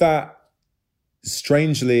think that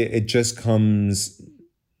strangely it just comes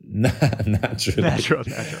naturally. Natural.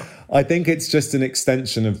 I think it's just an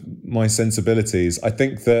extension of my sensibilities. I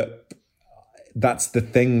think that's the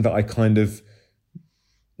thing that I kind of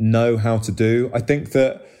know how to do. I think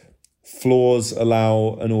that flaws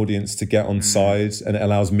allow an audience to get on side, and it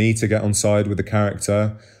allows me to get on side with the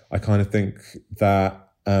character. I kind of think that,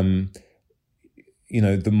 the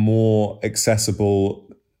more accessible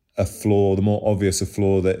a flaw, the more obvious a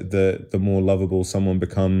flaw, the more lovable someone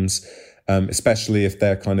becomes, especially if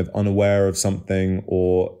they're kind of unaware of something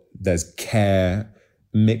or there's care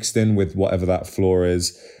mixed in with whatever that flaw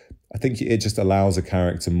is. I think it just allows a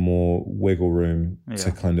character more wiggle room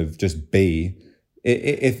to kind of just be.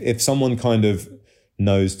 If someone kind of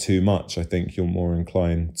knows too much, I think you're more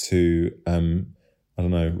inclined to,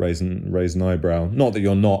 raise an eyebrow. Not that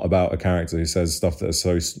you're not about a character who says stuff that is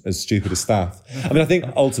so as stupid as Stath. I mean, I think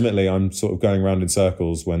ultimately I'm sort of going around in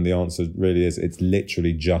circles when the answer really is it's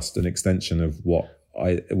literally just an extension of what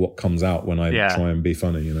comes out when I try and be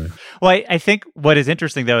funny, Well, I think what is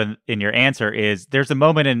interesting though in your answer is there's a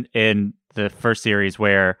moment in the first series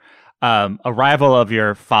where a rival of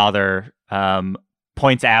your father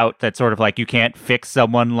points out that sort of like you can't fix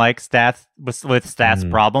someone like Stath with Stath's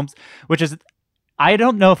problems, which is, I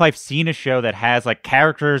don't know if I've seen a show that has like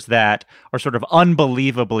characters that are sort of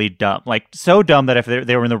unbelievably dumb, like so dumb that if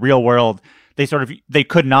they were in the real world, they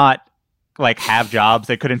could not like have jobs,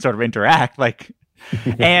 they couldn't sort of interact, like,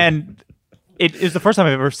 and it is the first time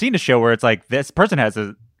I've ever seen a show where it's like this person has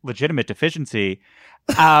a legitimate deficiency.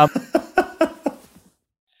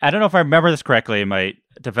 I don't know if I remember this correctly in my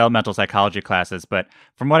developmental psychology classes, but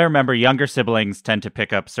from what I remember, younger siblings tend to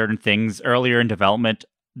pick up certain things earlier in development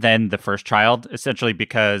than the first child, essentially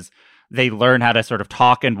because they learn how to sort of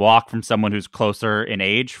talk and walk from someone who's closer in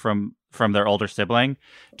age from their older sibling.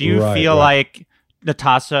 Do you feel like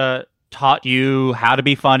Natasha taught you how to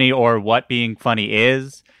be funny or what being funny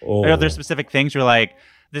is? Oh. Are there specific things you're like,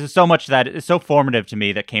 this is so much that is so formative to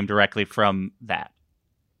me that came directly from that?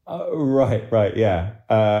 Right,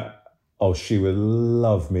 yeah. She would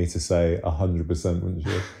love me to say 100%, wouldn't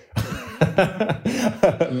she?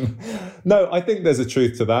 No, I think there's a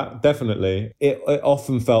truth to that, definitely. It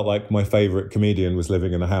often felt like my favorite comedian was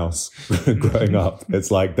living in a house growing up.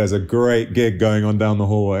 It's like there's a great gig going on down the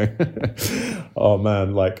hallway. Oh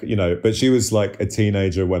man, but she was like a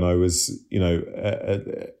teenager when I was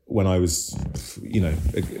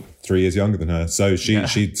 3 years younger than her. So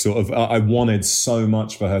she sort of, I wanted so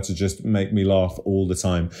much for her to just make me laugh all the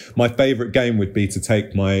time. My favorite game would be to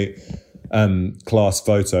take my class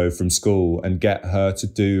photo from school and get her to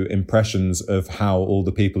do impressions of how all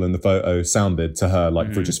the people in the photo sounded to her,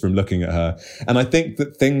 just from looking at her. And I think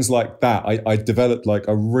that things like that, I developed like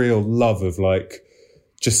a real love of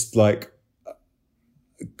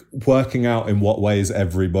working out in what ways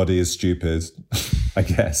everybody is stupid, I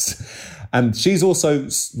guess. And she's also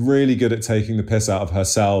really good at taking the piss out of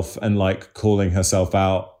herself and like calling herself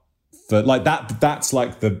out. But like that's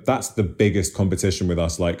the biggest competition with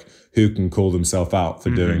us, like who can call themselves out for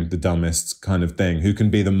doing the dumbest kind of thing, who can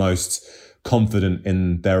be the most confident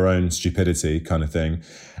in their own stupidity kind of thing.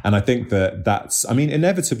 And I think that's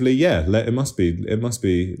inevitably, it must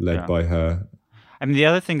be led by her. I mean, the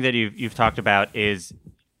other thing that you've talked about is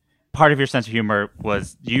part of your sense of humor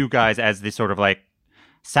was you guys as the sort of like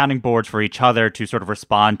sounding boards for each other to sort of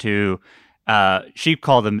respond to. She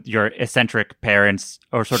called them your eccentric parents,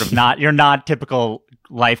 or sort of your not typical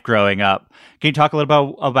life growing up. Can you talk a little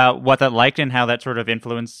bit about what that liked and how that sort of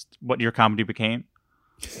influenced what your comedy became?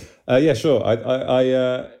 Yeah, sure.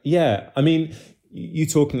 I mean, you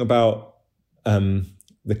talking about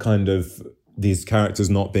the kind of these characters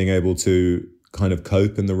not being able to kind of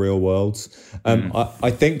cope in the real world.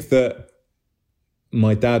 I think that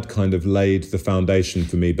my dad kind of laid the foundation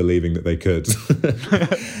for me believing that they could.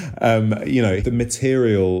 The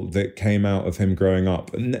material that came out of him growing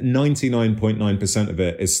up, 99.9% of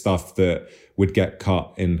it is stuff that would get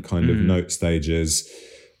cut in kind of note stages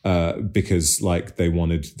because like they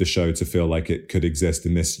wanted the show to feel like it could exist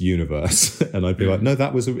in this universe. And I'd be like, no,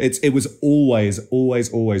 it was always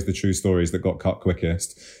the true stories that got cut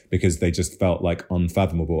quickest because they just felt like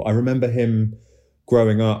unfathomable. I remember him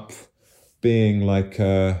growing up being like,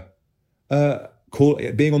 being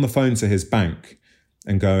on the phone to his bank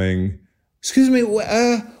and going, excuse me,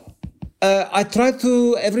 I tried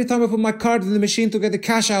to, every time I put my card in the machine to get the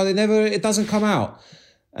cash out, it doesn't come out.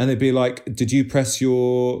 And they'd be like, did you press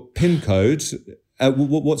your PIN code?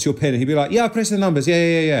 What's your PIN? And he'd be like, yeah, I pressed the numbers.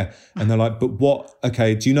 Yeah. And they're like, but what?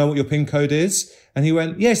 Okay, do you know what your PIN code is? And he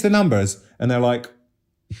went, yes, the numbers. And they're like,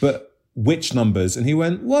 but which numbers? And he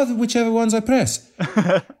went, well, whichever ones I press.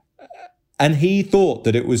 And he thought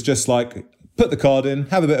that it was just like, put the card in,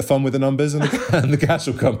 have a bit of fun with the numbers and the cash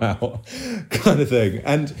will come out kind of thing.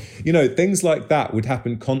 And, things like that would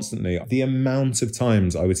happen constantly. The amount of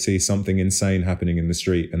times I would see something insane happening in the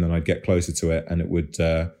street and then I'd get closer to it and it would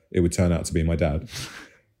turn out to be my dad.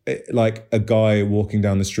 Like a guy walking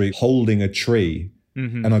down the street holding a tree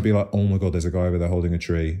and I'd be like, oh my God, there's a guy over there holding a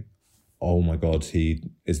tree. Oh my God, he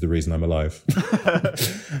is the reason I'm alive.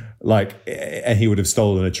 And he would have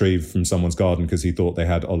stolen a tree from someone's garden because he thought they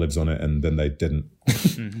had olives on it and then they didn't,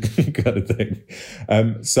 kind of thing.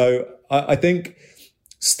 So I think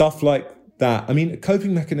stuff like that, I mean, a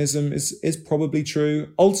coping mechanism is probably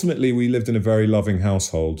true. Ultimately, we lived in a very loving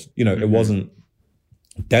household. It wasn't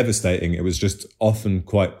devastating. It was just often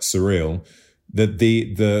quite surreal.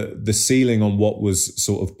 The ceiling on what was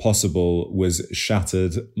sort of possible was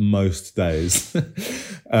shattered most days.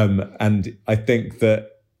 And I think that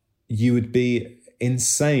you would be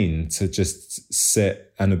insane to just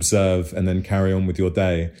sit and observe and then carry on with your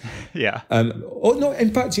day. Yeah. Or not,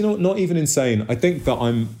 in fact, not even insane. I think that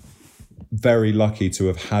I'm very lucky to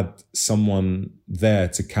have had someone there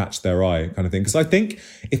to catch their eye kind of thing. Because I think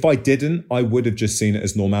if I didn't, I would have just seen it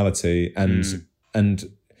as normality and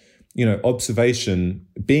observation,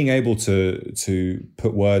 being able to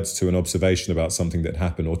put words to an observation about something that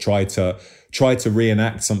happened or try to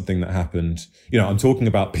reenact something that happened. I'm talking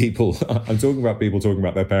about people talking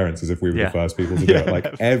about their parents as if we were the first people to do it.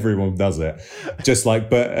 Like everyone does it. Just like,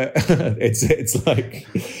 but it's like,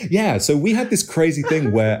 yeah. So we had this crazy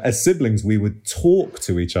thing where as siblings, we would talk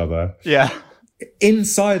to each other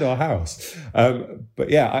inside our house. But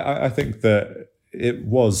yeah, I think that it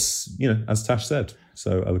was, as Tash said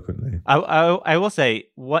so eloquently. I will say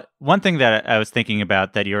one thing that I was thinking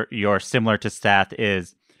about that you're similar to Stath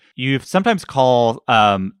is you sometimes call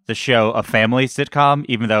the show a family sitcom,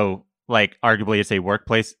 even though like arguably it's a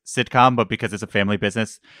workplace sitcom, but because it's a family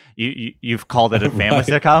business, you've called it a family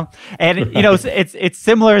sitcom. And you know, it's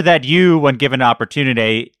similar that you, when given an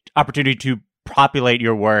opportunity to populate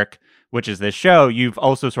your work, which is this show, you've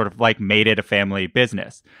also sort of like made it a family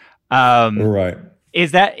business. Right.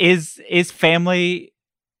 Is family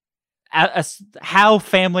how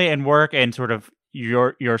family and work and sort of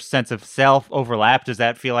your sense of self overlap? Does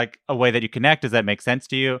that feel like a way that you connect? Does that make sense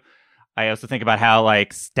to you? I also think about how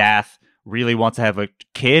like Stath really wants to have a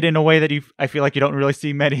kid in a way that I feel like you don't really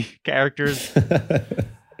see many characters.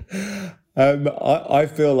 I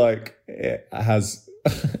feel like it has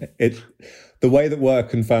the way that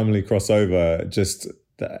work and family cross over. Just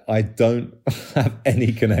I don't have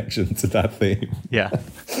any connection to that theme. Yeah,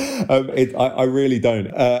 I really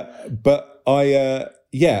don't. But the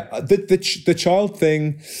child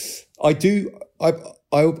thing, I do.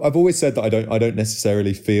 I've always said that I don't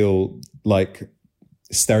necessarily feel like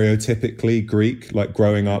stereotypically Greek. Like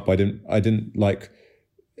growing up, I didn't like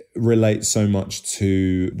relate so much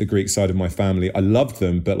to the Greek side of my family. I loved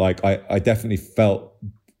them, but like I definitely felt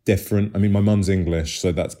different. I mean, my mum's English,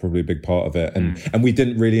 so that's probably a big part of it. And we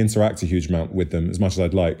didn't really interact a huge amount with them as much as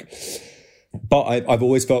I'd like. But I've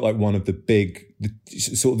always felt like one of the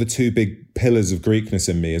two big pillars of Greekness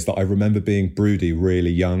in me is that I remember being broody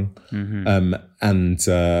really young, and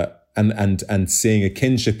seeing a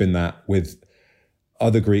kinship in that with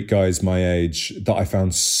other Greek guys my age that I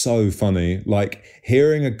found so funny. Like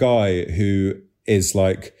hearing a guy who is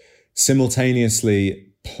like simultaneously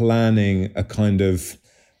planning a kind of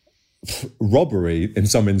robbery in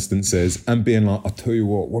some instances and being like, I'll tell you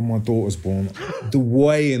what, when my daughter's born, the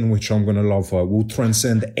way in which I'm going to love her will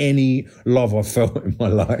transcend any love I felt in my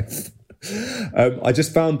life. I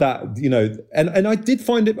just found that, you know, and I did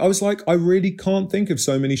find it, I was like, I really can't think of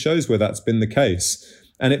so many shows where that's been the case.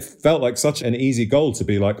 And it felt like such an easy goal to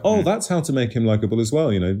be like, oh, that's how to make him likable as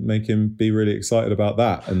well, you know, make him be really excited about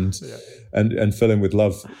that and fill him with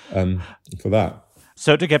love for that.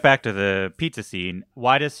 So to get back to the pizza scene,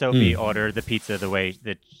 why does Sophie order the pizza the way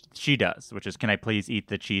that she does, which is, can I please eat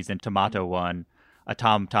the cheese and tomato one, a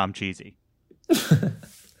Tom Cheesy?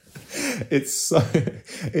 It's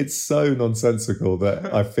so nonsensical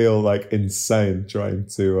that I feel like insane trying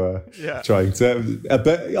to.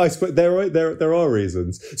 But I suppose there are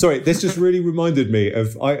reasons. Sorry, this just really reminded me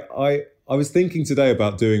of I was thinking today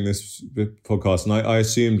about doing this podcast, and I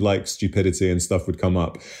assumed like stupidity and stuff would come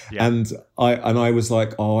up, and I was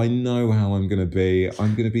like, oh, I know how I'm going to be.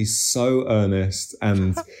 I'm going to be so earnest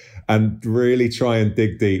and really try and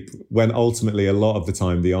dig deep. When ultimately, a lot of the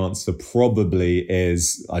time, the answer probably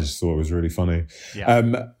is, I just thought it was really funny.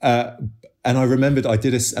 Yeah. And I remembered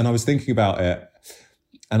and I was thinking about it.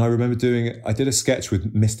 And I remember I did a sketch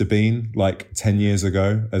with Mr. Bean like 10 years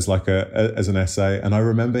ago as like as an essay. And I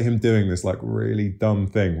remember him doing this like really dumb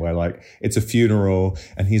thing where like it's a funeral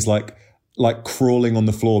and he's like crawling on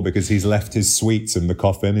the floor because he's left his sweets in the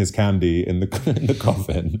coffin, his candy in the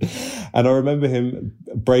coffin. And I remember him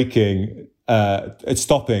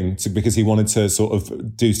stopping because he wanted to sort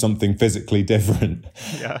of do something physically different.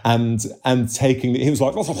 Yeah. And he was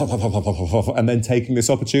like, and then taking this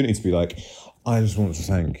opportunity to be like, I just want to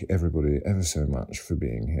thank everybody ever so much for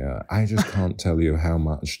being here. I just can't tell you how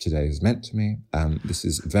much today has meant to me. This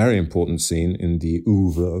is a very important scene in the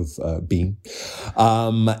oeuvre of Bean.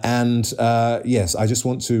 Yes, I just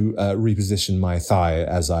want to reposition my thigh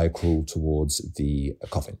as I crawl towards the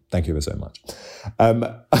coffin. Thank you ever so much.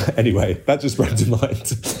 Anyway, that just brought to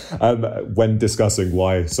mind when discussing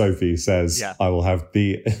why Sophie says, I will have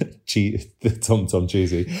the Tom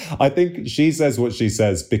Cheesy. I think she says what she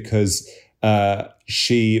says because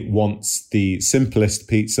she wants the simplest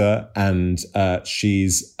pizza and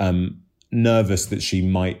she's nervous that she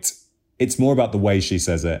might, it's more about the way she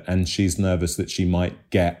says it, and she's nervous that she might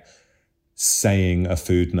get saying a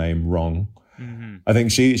food name wrong. Mm-hmm. I think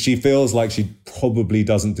she feels like she probably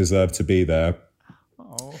doesn't deserve to be there.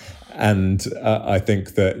 Oh. And I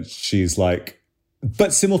think that she's like,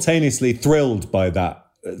 but simultaneously thrilled by that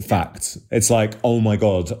fact. It's like, oh my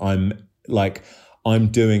God, I'm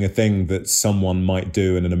doing a thing that someone might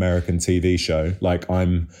do in an American TV show. Like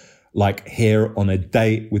I'm like here on a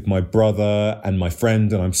date with my brother and my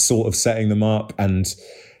friend, and I'm sort of setting them up, and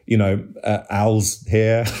you know, Al's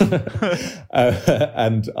here.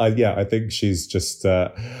 I think she's just,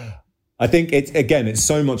 I think it's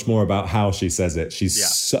so much more about how she says it.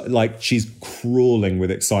 She's she's crawling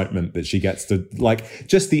with excitement that she gets to, like,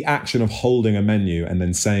 just the action of holding a menu and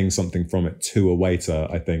then saying something from it to a waiter,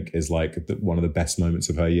 I think is like one of the best moments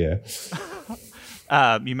of her year.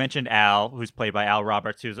 You mentioned Al, who's played by Al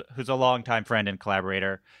Roberts, who's a longtime friend and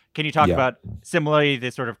collaborator. Can you talk about similarly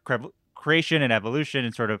this sort of creation and evolution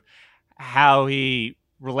and sort of how he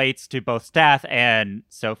relates to both Stath and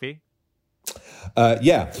Sophie?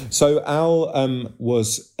 Yeah. So Al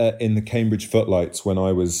was in the Cambridge Footlights when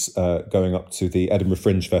I was going up to the Edinburgh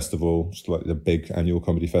Fringe Festival, which is like the big annual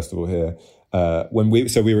comedy festival here.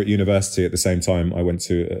 We were at university at the same time. I went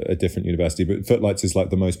to a different university, but Footlights is like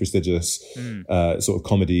the most prestigious sort of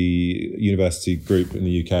comedy university group in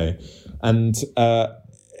the UK, and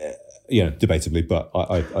debatably, but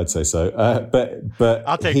I'd say so. But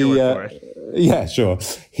I'll take your word for it. Yeah, sure.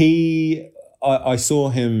 I saw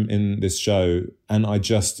him in this show, and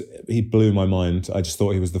he blew my mind. I just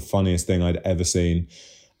thought he was the funniest thing I'd ever seen.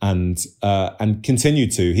 And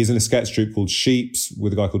continued to. He's in a sketch troupe called Sheeps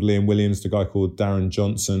with a guy called Liam Williams, the guy called Darren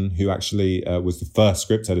Johnson, who actually was the first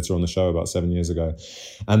script editor on the show about 7 years ago.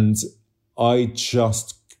 And I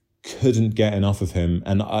just couldn't get enough of him.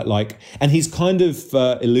 And he's kind of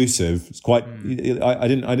elusive. It's quite, we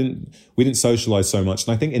didn't socialize so much.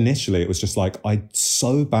 And I think initially it was just like, I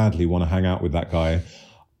so badly want to hang out with that guy.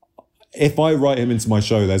 If I write him into my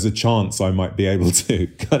show, there's a chance I might be able to,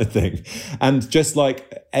 kind of thing. And just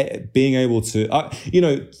like being able to,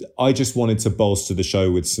 I just wanted to bolster the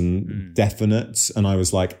show with some definites. And I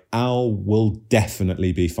was like, Al will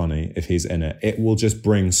definitely be funny if he's in it. It will just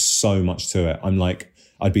bring so much to it. I'm like,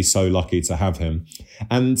 I'd be so lucky to have him.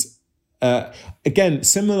 And again,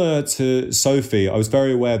 similar to Sophie, I was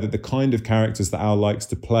very aware that the kind of characters that Al likes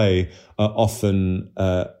to play are often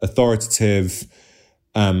authoritative,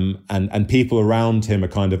 and people around him are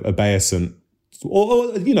kind of obeisant.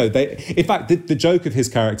 In fact, the joke of his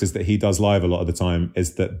characters that he does live a lot of the time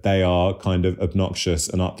is that they are kind of obnoxious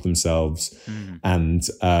and up themselves, and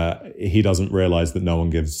he doesn't realize that no one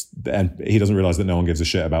gives a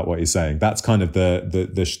shit about what he's saying. That's kind of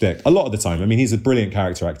the shtick a lot of the time. I mean, he's a brilliant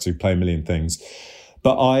character actor who play a million things,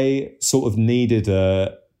 but I sort of needed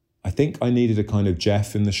a kind of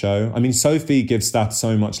Jeff in the show. I mean, Sophie gives Stath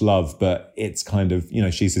so much love, but it's kind of,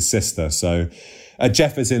 she's his sister. So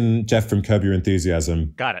Jeff is in Jeff from Curb Your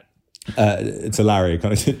Enthusiasm. Got it. To Larry,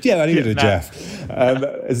 kind of. Yeah, I needed a Jeff.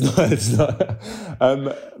 It's not. I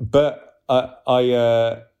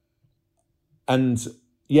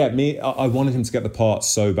wanted him to get the part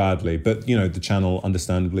so badly, but the channel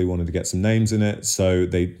understandably wanted to get some names in it, so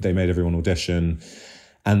they made everyone audition.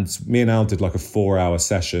 And me and Al did like a 4-hour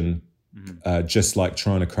session, just like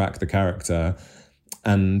trying to crack the character.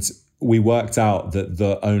 And we worked out that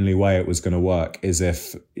the only way it was going to work is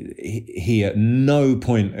if he at no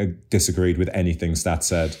point disagreed with anything Stath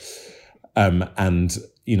said. And,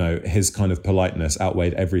 his kind of politeness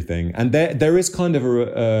outweighed everything. And there is kind of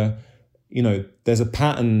there's a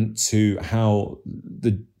pattern to how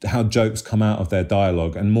jokes come out of their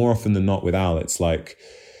dialogue. And more often than not with Al, it's like,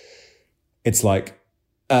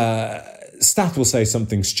 Stath will say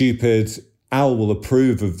something stupid. Al will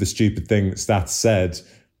approve of the stupid thing that Stath said.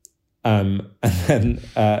 And then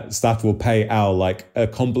Stath will pay Al like a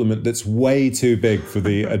compliment that's way too big for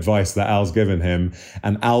the advice that Al's given him.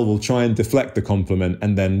 And Al will try and deflect the compliment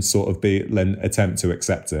and then sort of attempt to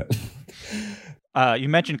accept it. You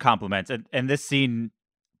mentioned compliments, and this scene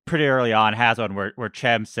pretty early on has one where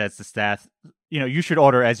Chem says to Stath, you should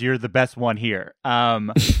order as you're the best one here.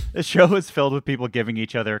 The show is filled with people giving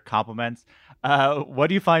each other compliments. What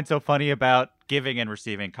do you find so funny about giving and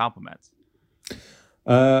receiving compliments?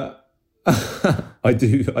 I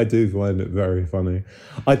do find it very funny.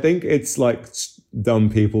 I think it's like dumb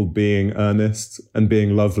people being earnest and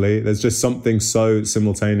being lovely. There's just something so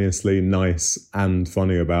simultaneously nice and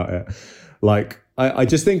funny about it. Like, I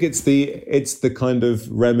just think it's the kind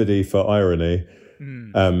of remedy for irony.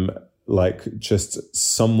 Like just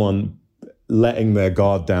someone letting their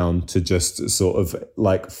guard down to just sort of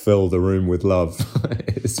like fill the room with love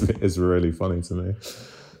is really funny to me.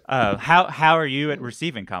 How are you at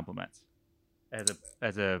receiving compliments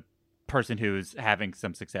as a person who's having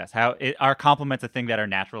some success? Are compliments a thing that are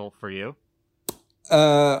natural for you?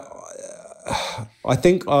 I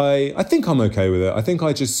think I'm okay with it. I think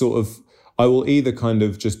I just sort of, I will either kind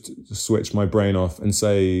of just switch my brain off and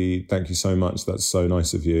say, thank you so much, that's so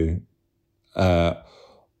nice of you.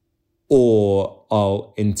 Or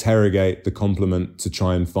I'll interrogate the compliment to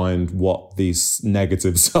try and find what the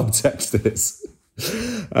negative subtext is.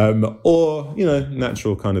 Or,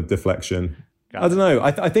 natural kind of deflection. I don't know.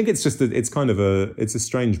 I think it's just it's a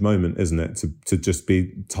strange moment, isn't it? To just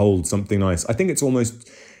be told something nice. I think it's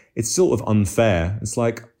sort of unfair. It's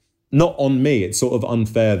like, not on me. It's sort of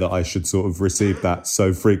unfair that I should sort of receive that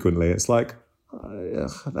so frequently. It's like,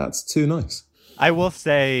 that's too nice. I will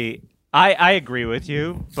say, I agree with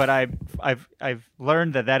you, but I've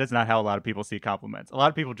learned that is not how a lot of people see compliments. A lot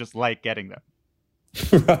of people just like getting them.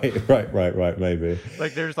 Right. Maybe.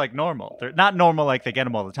 Like there's like normal. They're not normal like they get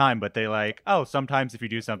them all the time, but they like, oh, sometimes if you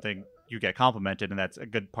do something, you get complimented, and that's a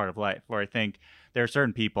good part of life. Where I think there are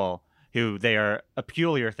certain people who they are a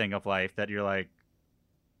peculiar thing of life that you're like,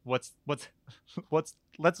 what's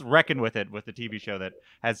let's reckon with it with the TV show that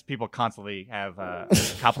has people constantly have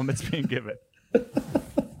compliments being given.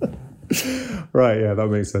 Right. Yeah, that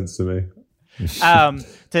makes sense to me.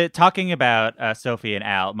 To talking about Sophie and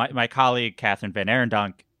Al, my colleague Catherine Van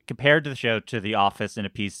Arendonk compared the show to The Office in a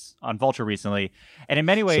piece on Vulture recently, and in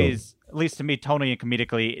many ways, at least to me, tonally and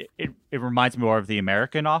comedically, it reminds me more of The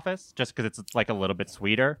American Office, just because it's like a little bit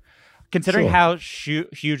sweeter. Considering how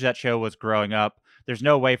huge that show was growing up, there's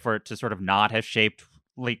no way for it to sort of not have shaped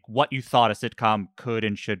like what you thought a sitcom could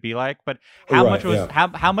and should be like. But how much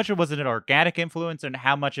was it an organic influence, and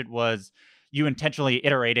how much it was you intentionally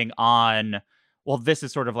iterating on, well, this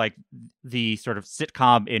is sort of like the sort of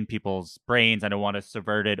sitcom in people's brains. I don't want to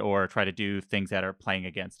subvert it or try to do things that are playing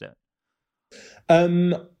against it.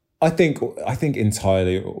 I think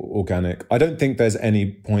entirely organic. I don't think there's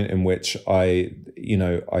any point in which I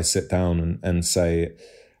sit down and say,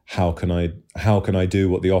 how can I do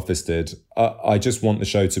what The Office did? I just want the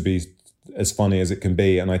show to be as funny as it can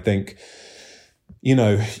be. And I think,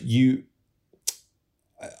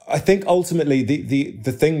 I think ultimately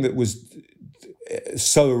the thing that was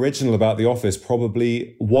so original about The Office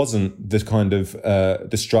probably wasn't the kind of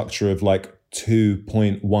the structure of like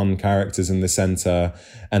 2.1 characters in the center,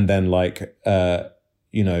 and then like a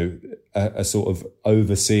sort of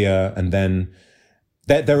overseer, and then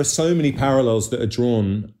there are so many parallels that are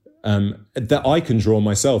drawn that I can draw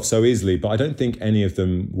myself so easily, but I don't think any of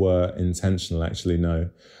them were intentional. Actually, no.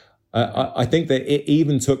 I think that it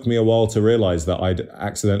even took me a while to realize that I'd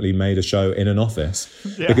accidentally made a show in an office,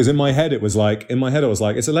 because in my head I was like,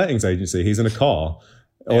 it's a lettings agency. He's in a car,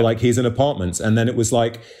 or like he's in apartments. And then it was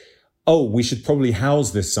like, oh, we should probably house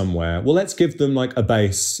this somewhere. Well, let's give them like a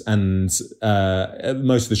base, and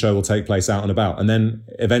most of the show will take place out and about. And then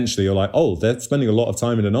eventually you're like, oh, they're spending a lot of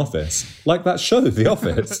time in an office, like that show, The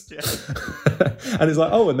Office. And it's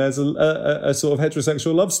like, oh, and there's a sort of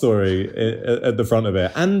heterosexual love story at the front of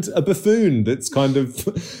it, and a buffoon that's kind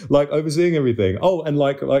of like overseeing everything. Oh, and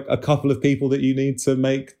like a couple of people that you need to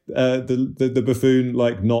make the buffoon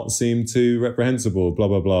like not seem too reprehensible, blah,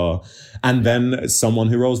 blah, blah. And then someone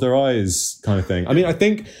who rolls their eyes kind of thing. I mean, I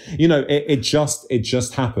think, it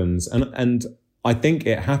just happens. And I think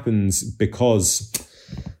it happens because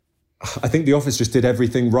I think The Office just did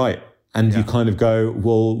everything right. And you kind of go,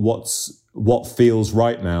 well, what feels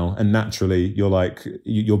right now? And naturally you're like,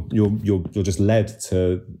 you're just led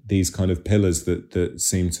to these kind of pillars that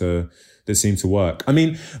seem to work. I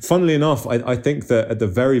mean, funnily enough, I think that at the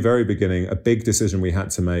very, very beginning, a big decision we had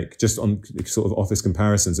to make, just on sort of Office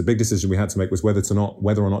comparisons, a big decision we had to make was whether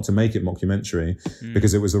or not to make it mockumentary,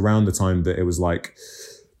 because it was around the time that it was like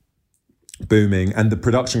booming, and the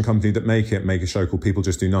production company that make a show called People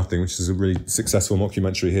Just Do Nothing, which is a really successful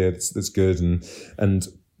mockumentary here that's good, and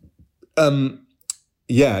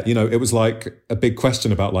it was like a big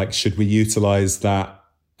question about like, should we utilize that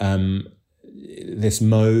this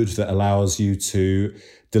mode that allows you to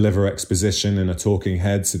deliver exposition in a talking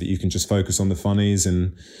head so that you can just focus on the funnies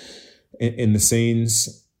in the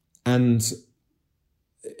scenes. And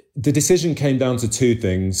the decision came down to two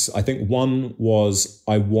things. I think one was,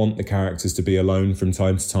 I want the characters to be alone from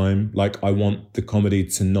time to time. Like, I want the comedy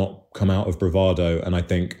to not come out of bravado. And I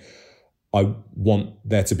think I want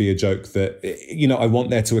there to be a joke that, I want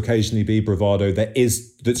there to occasionally be bravado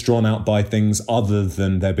that's drawn out by things other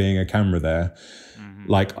than there being a camera there. Mm-hmm.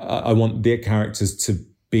 Like, I want their characters to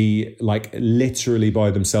be like literally by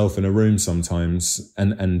themselves in a room sometimes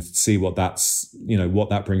and see what what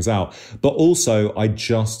that brings out. But also I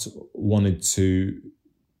just wanted to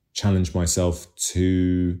challenge myself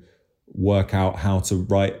to work out how to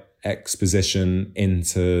write exposition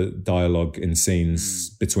into dialogue in scenes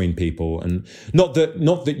between people. And not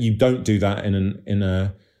that you don't do that in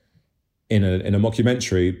a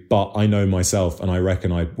mockumentary, but I know myself, and I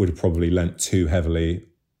reckon I would have probably lent too heavily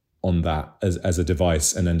on that as a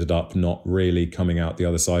device and ended up not really coming out the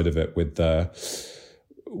other side of it I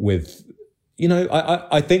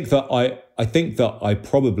think that I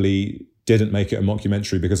probably didn't make it a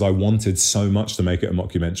mockumentary because I wanted so much to make it a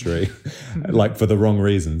mockumentary, like for the wrong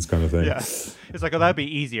reasons kind of thing. Yeah. It's like, oh, that'd be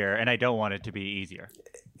easier, and I don't want it to be easier.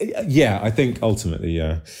 Yeah, I think ultimately,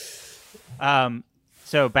 yeah.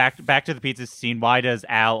 So back to the pizza scene. Why does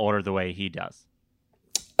Al order the way he does?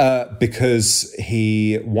 Because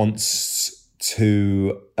he wants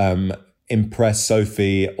to impress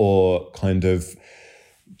Sophie, or kind of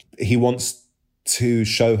he wants to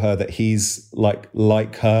show her that he's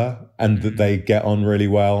like her and that they get on really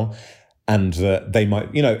well. And they might,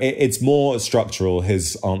 it's more structural,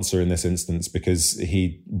 his answer in this instance, because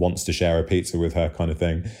he wants to share a pizza with her kind of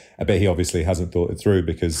thing. But he obviously hasn't thought it through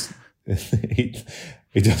because he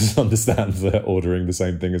doesn't understand that ordering the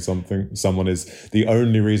same thing as someone is the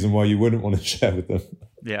only reason why you wouldn't want to share with them.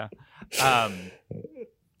 Yeah.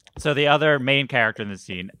 So the other main character in the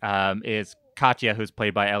scene is Katya, who's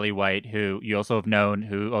played by Ellie White, who you also have known,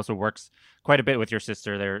 who also works quite a bit with your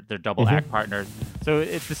sister. They're double act partners. So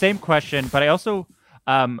it's the same question, but I also,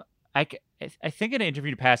 I think in an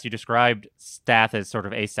interview past, you described Stath as sort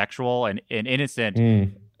of asexual and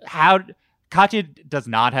innocent. How Katya does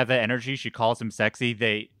not have that energy. She calls him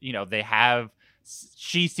sexy.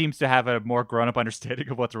 She seems to have a more grown-up understanding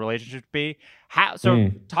of what the relationship should be.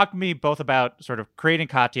 Talk to me both about sort of creating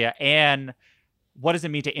Katya and what does it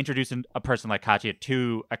mean to introduce a person like Katya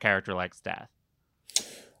to a character like Stath?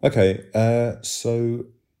 Okay, so,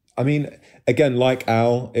 I mean, again, like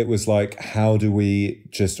Al, it was like, how do we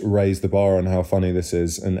just raise the bar on how funny this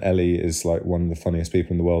is? And Ellie is like one of the funniest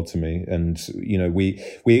people in the world to me. And,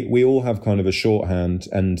 we all have kind of a shorthand,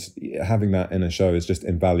 and having that in a show is just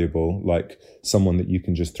invaluable. Like someone that you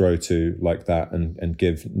can just throw to like that and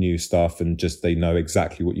give new stuff, and just they know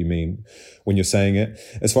exactly what you mean when you're saying it.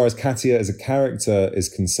 As far as Katya as a character is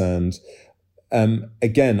concerned,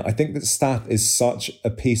 again, I think that Stath is such a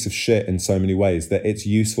piece of shit in so many ways that it's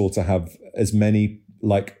useful to have as many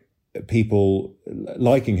people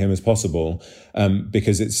liking him as possible,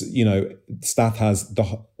 because it's Stath has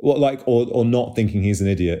or not thinking he's an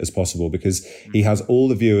idiot as possible, because he has all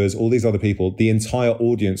the viewers, all these other people, the entire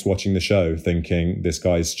audience watching the show thinking this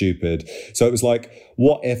guy's stupid. So it was like,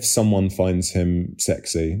 what if someone finds him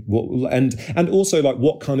sexy? And also like,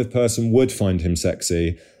 what kind of person would find him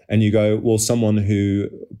sexy? And you go, well, someone who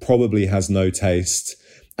probably has no taste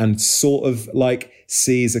and sort of like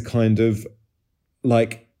sees a kind of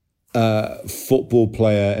like football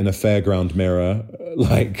player in a fairground mirror.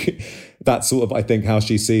 Like that's sort of, I think, how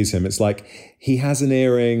she sees him. It's like he has an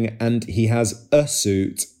earring and he has a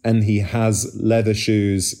suit and he has leather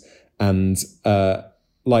shoes and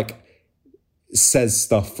like says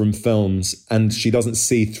stuff from films, and she doesn't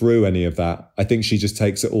see through any of that. I think she just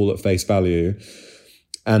takes it all at face value.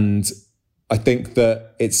 And I think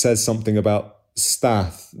that it says something about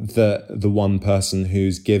Stath that the one person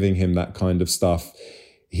who's giving him that kind of stuff,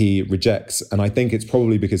 he rejects. And I think it's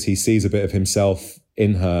probably because he sees a bit of himself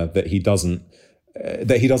in her that he doesn't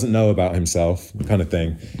know about himself, kind of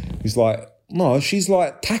thing. He's like, no, she's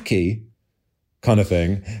like tacky, kind of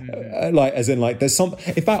thing. Like, as in like, there's some,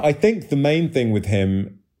 in fact, I think the main thing with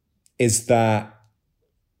him is that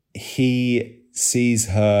he sees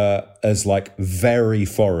her as like very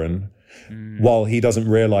foreign, while he doesn't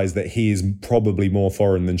realize that he's probably more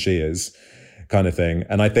foreign than she is, kind of thing.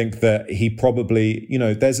 And I think that he probably,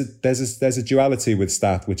 there's a duality with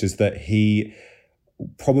Stath, which is that he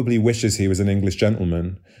probably wishes he was an English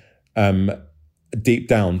gentleman deep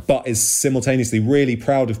down, but is simultaneously really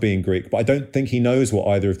proud of being Greek. But I don't think he knows what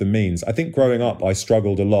either of them means. I think growing up, I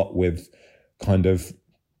struggled a lot with kind of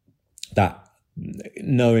that,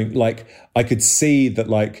 knowing, like, I could see that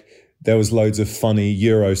like there was loads of funny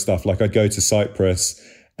Euro stuff. Like I'd go to Cyprus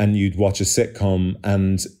and you'd watch a sitcom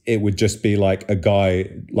and it would just be like a guy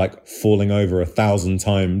like falling over 1,000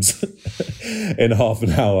 times in half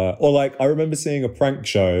an hour. Or like I remember seeing a prank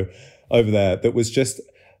show over there that was just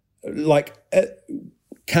like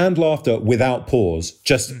canned laughter without pause,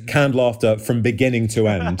 just canned laughter from beginning to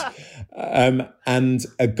end. And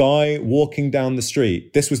a guy walking down the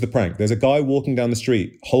street, this was the prank. There's a guy walking down the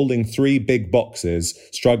street holding 3 big boxes,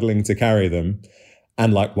 struggling to carry them.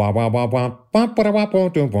 And like, wah, wah, wah, wah,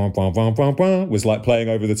 was like playing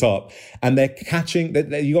over the top. And they're catching,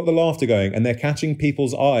 you got the laughter going, and they're catching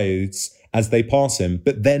people's eyes as they pass him,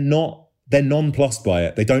 but they're nonplussed by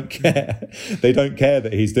it. They don't care. They don't care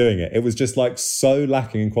that he's doing it. It was just like so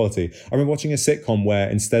lacking in quality. I remember watching a sitcom where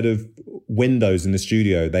instead of windows in the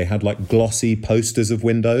studio, they had like glossy posters of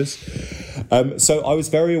windows. So I was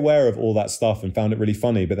very aware of all that stuff and found it really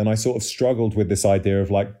funny. But then I sort of struggled with this idea of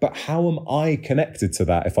like, but how am I connected to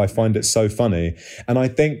that if I find it so funny? And I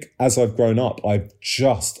think as I've grown up, I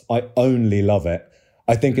only love it.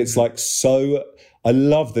 I think it's like so... I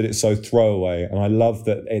love that it's so throwaway, and I love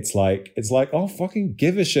that it's like, oh, fucking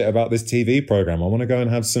give a shit about this TV program. I want to go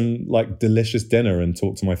and have some like delicious dinner and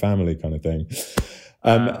talk to my family, kind of thing.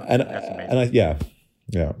 Yeah.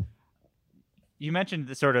 You mentioned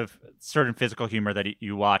the sort of certain physical humor that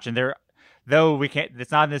you watch, and though we can't,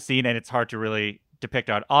 it's not in this scene, and it's hard to really depict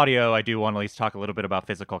on audio, I do want to at least talk a little bit about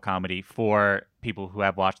physical comedy for people who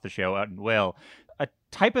have watched the show and will. A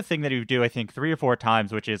type of thing that you do, I think, 3 or 4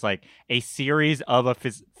 times, which is like a series of a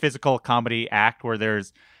physical comedy act where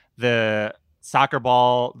there's the soccer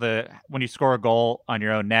ball, when you score a goal on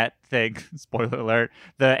your own net thing, spoiler alert,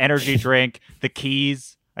 the energy drink, the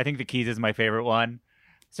keys. I think the keys is my favorite one.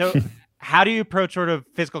 So how do you approach sort of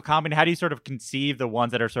physical comedy? How do you sort of conceive the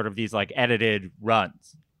ones that are sort of these like edited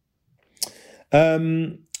runs?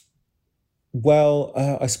 Well,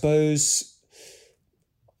 I suppose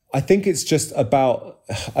I think it's just about,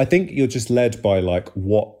 I think you're just led by like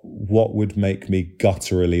what would make me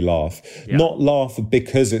gutturally laugh. Yeah. Not laugh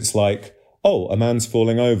because it's like, oh, a man's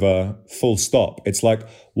falling over, full stop. It's like,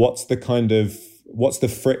 what's the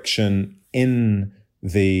friction in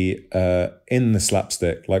the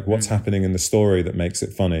slapstick? Like what's happening in the story that makes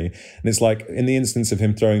it funny? And it's like, in the instance of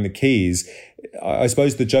him throwing the keys, I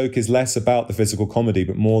suppose the joke is less about the physical comedy,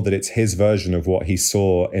 but more that it's his version of what he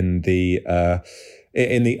saw in the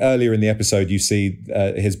earlier in the episode. You see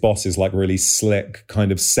his boss is like really slick,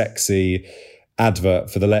 kind of sexy advert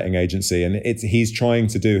for the letting agency, and he's trying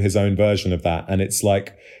to do his own version of that, and it's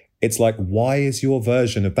like why is your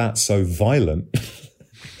version of that so violent?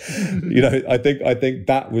 You know, I think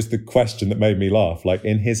that was the question that made me laugh. Like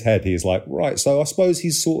in his head, he's like, right, so I suppose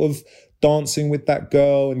he's sort of dancing with that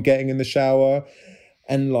girl and getting in the shower,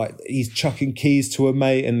 and like he's chucking keys to a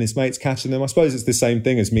mate and this mate's catching them. I suppose it's the same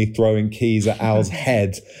thing as me throwing keys at Al's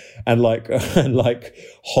head and like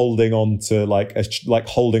holding on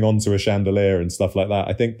to a chandelier and stuff like that.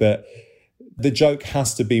 I think that the joke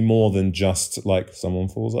has to be more than just like someone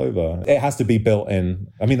falls over. It has to be built in.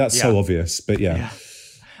 I mean, that's so obvious, but yeah.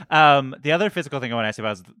 The other physical thing I want to ask you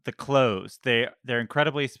about is the clothes. They're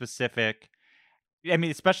incredibly specific. I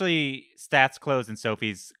mean, especially Stat's clothes and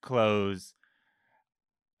Sophie's clothes.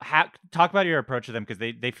 Talk about your approach to them, because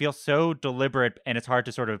they feel so deliberate, and it's hard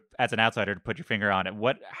to sort of, as an outsider, to put your finger on it.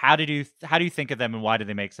 How do you think of them, and why do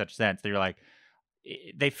they make such sense that you're like,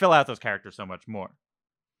 they fill out those characters so much more?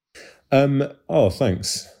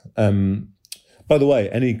 Thanks. By the way,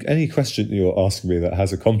 any question you're asking me that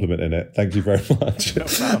has a compliment in it, thank you very much. No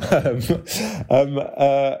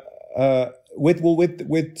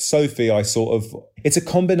with Sophie, I sort of, it's a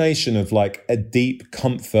combination of like a deep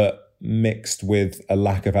comfort mixed with a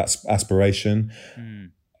lack of aspiration.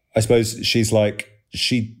 I suppose she's like,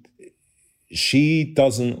 she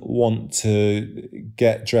doesn't want to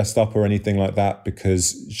get dressed up or anything like that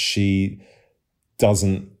because she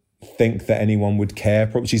doesn't think that anyone would care.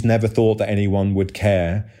 Probably she's never thought that anyone would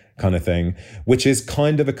care, kind of thing, which is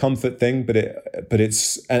kind of a comfort thing, but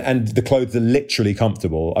it's and the clothes are literally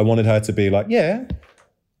comfortable. I wanted her to be like, yeah,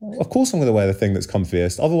 of course I'm going to wear the thing that's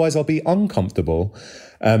comfiest, otherwise I'll be uncomfortable.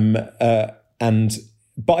 But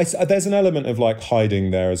there's an element of like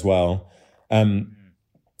hiding there as well.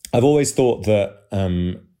 I've always thought that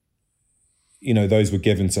those were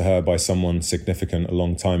given to her by someone significant a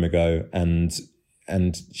long time ago, and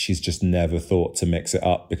she's just never thought to mix it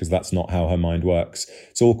up because that's not how her mind works.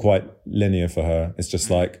 It's all quite linear for her. It's just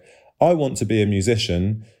like, I want to be a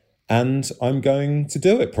musician and I'm going to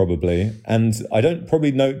do it probably. And I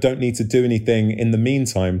don't need to do anything in the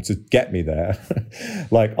meantime to get me there.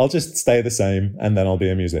 Like, I'll just stay the same and then I'll be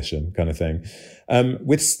a musician, kind of thing.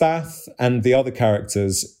 With Stath and the other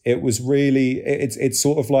characters, it was really, it's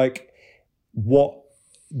sort of like,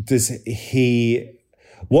 what's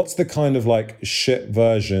the kind of like shit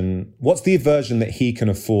version? What's the version that he can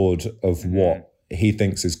afford of what he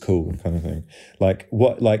thinks is cool, kind of thing?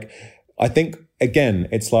 I think, again,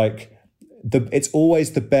 it's like it's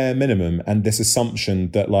always the bare minimum, and this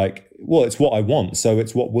assumption that like, well, it's what I want, so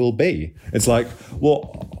it's what will be. It's like,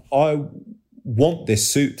 well, I want this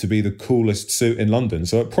suit to be the coolest suit in London,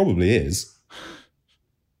 so it probably is.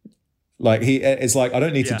 Like it's like, I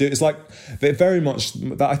don't need to do, it's like very much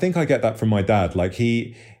that. I think I get that from my dad. Like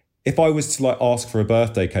if I was to like ask for a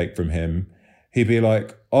birthday cake from him, he'd be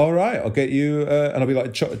like, all right, I'll get you, and I'll be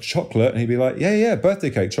like, chocolate. And he'd be like, yeah,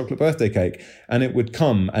 birthday cake, chocolate birthday cake. And it would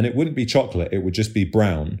come and it wouldn't be chocolate. It would just be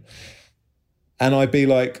brown. And I'd be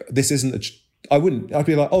like, this isn't, I'd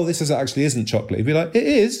be like, oh, this actually isn't chocolate. He'd be like, it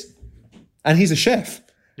is. And he's a chef.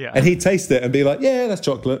 Yeah. And he'd taste it and be like, yeah, that's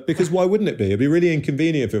chocolate, because why wouldn't it be? It'd be really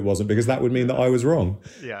inconvenient if it wasn't, because that would mean that I was wrong.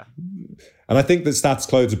 Yeah. And I think that Stat's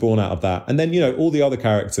clothes are born out of that. And then, all the other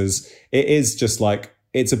characters, it is just like,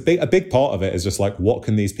 it's a big part of it is just like, what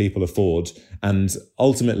can these people afford? And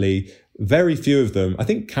ultimately, very few of them, I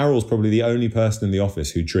think Carol's probably the only person in the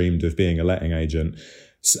office who dreamed of being a letting agent.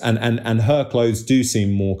 And her clothes do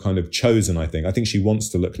seem more kind of chosen, I think. I think she wants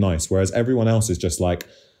to look nice, whereas everyone else is just like,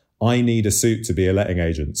 I need a suit to be a letting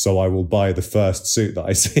agent, so I will buy the first suit that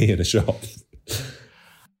I see in a shop.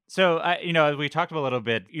 So, we talked a little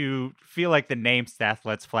bit. You feel like the name Stath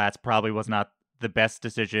Lets Flats probably was not the best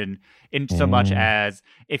decision in so much as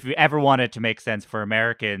if you ever wanted to make sense for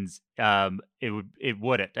Americans, it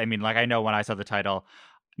wouldn't. I mean, like, I know when I saw the title,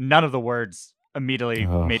 none of the words immediately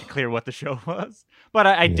made clear what the show was, but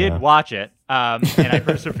I did watch it, and I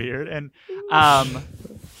persevered. And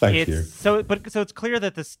Thank you. So it's clear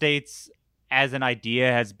that the States as an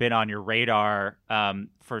idea has been on your radar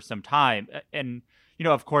for some time, and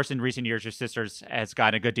of course, in recent years, your sister has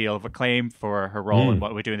gotten a good deal of acclaim for her role in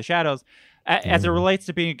What We Do in the Shadows. As it relates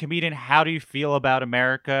to being a comedian, how do you feel about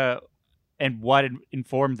America, and what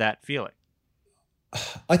informed that feeling?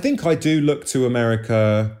 I think I do look to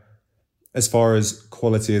America as far as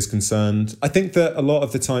quality is concerned. I think that a lot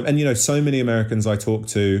of the time, and so many Americans I talk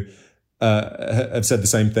to have said the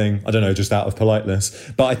same thing. I don't know, just out of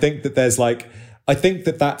politeness. But I think that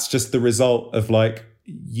that's just the result of like,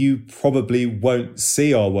 you probably won't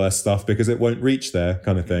see our worst stuff because it won't reach there,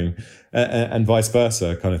 kind of thing, and vice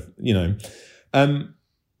versa, kind of,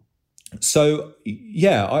 So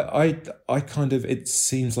yeah, I kind of, it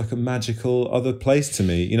seems like a magical other place to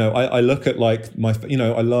me. I look at like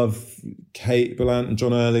I love Kate Blanchett and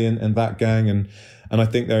John Early and that gang, and I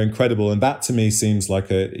think they're incredible. And that to me seems like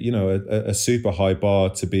a super high bar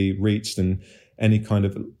to be reached, and any kind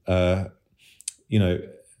of,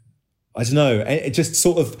 I don't know, it just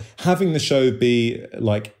sort of having the show be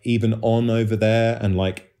like even on over there and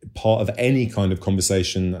like part of any kind of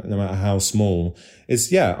conversation, no matter how small,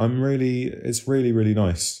 it's really, really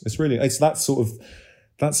nice.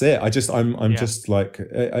 That's it. I'm just like,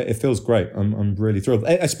 it feels great. I'm really thrilled,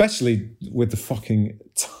 especially with the fucking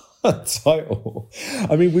title.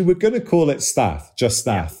 I mean, we were going to call it just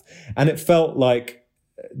Stath, and it felt like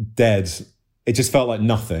dead. It just felt like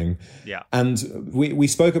nothing. Yeah. And we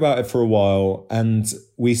spoke about it for a while, and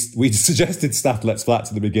we suggested Stath Lets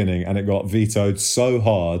Flats at the beginning, and it got vetoed so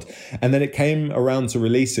hard. And then it came around to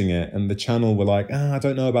releasing it, and the channel were like, I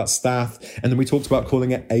don't know about Stath. And then we talked about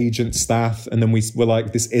calling it Agent Stath. And then we were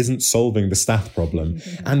like, this isn't solving the Stath problem.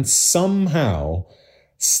 And somehow,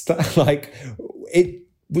 it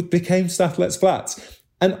became Stath Lets Flats.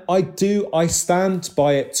 And I stand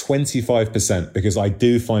by it 25% because I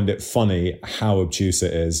do find it funny how obtuse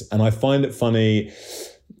it is. And I find it funny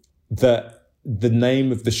that the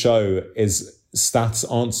name of the show is Stath's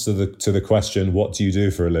answer to the question, what do you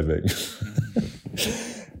do for a living?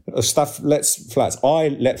 Stath Lets Flats. I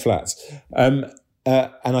let flats. And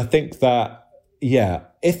I think that,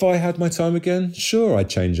 if I had my time again, sure, I'd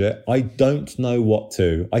change it. I don't know what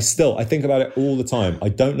to. I think about it all the time. I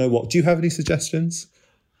don't know what. Do you have any suggestions?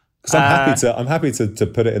 Because I'm happy to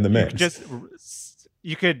put it in the mix.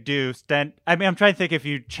 You could do I mean, I'm trying to think if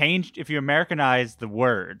you Americanize the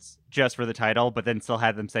words just for the title, but then still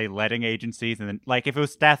have them say letting agencies, and then like if it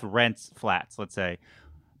was Stath Rents Flats, let's say,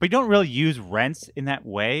 but you don't really use rents in that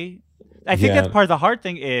way. I think that's part of the hard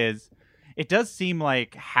thing is it does seem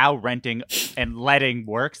like how renting and letting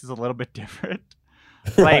works is a little bit different.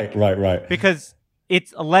 Like, right. Because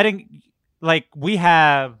it's letting, like we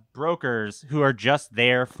have brokers who are just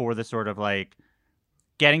there for the sort of like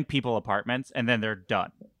getting people apartments and then they're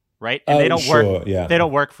done, right? And they don't work. Yeah. They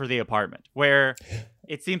don't work for the apartment. Where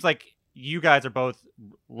it seems like you guys are both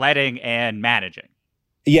letting and managing.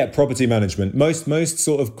 Yeah, property management. Most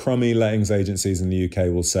sort of crummy lettings agencies in the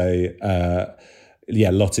UK will say,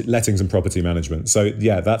 lettings and property management. So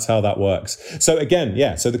yeah, that's how that works. So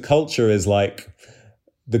again, so the culture's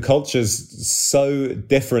so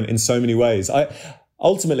different in so many ways.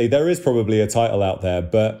 Ultimately, there is probably a title out there,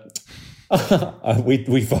 but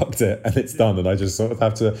we fucked it and it's done, and I just sort of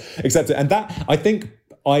have to accept it. And that, I think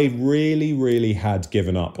I really, really had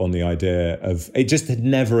given up on the idea of, it just had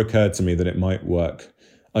never occurred to me that it might work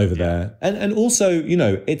over there. And also,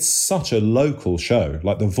 it's such a local show.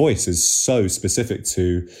 Like the voice is so specific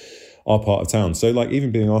to our part of town. So like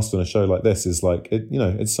even being asked on a show like this is like,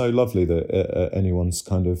 it's so lovely that anyone's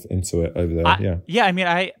kind of into it over there. Yeah, I mean,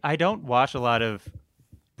 I don't watch a lot of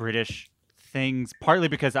British things, partly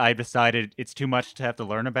because I've decided it's too much to have to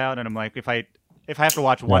learn about, and I'm like, if I have to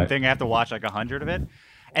watch one thing, I have to watch like 100 of it.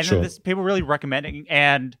 And then people really recommending,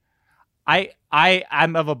 and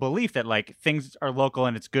I'm of a belief that like things are local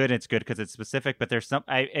and it's good because it's specific, but there's some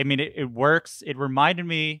I mean it works. It reminded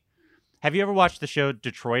me, have you ever watched the show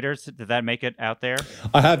Detroiters? Did that make it out there?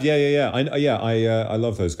 I have. I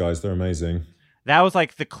love those guys. They're amazing. That was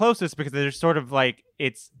like the closest, because there's sort of like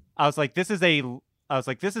I was like, this is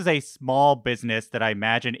a small business that I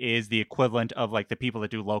imagine is the equivalent of like the people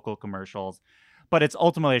that do local commercials, but it's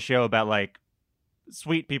ultimately a show about like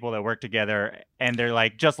sweet people that work together, and they're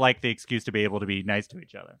like just like the excuse to be able to be nice to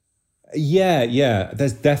each other. Yeah.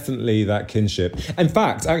 There's definitely that kinship. In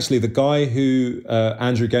fact, actually, the guy who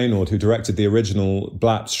Andrew Gaynord, who directed the original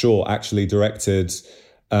Blaps short, actually directed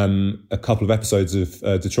a couple of episodes of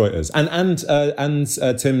Detroiters and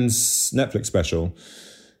Tim's Netflix special.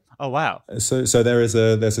 Oh wow! So there's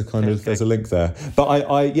a link there. But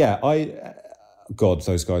God,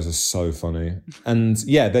 those guys are so funny. And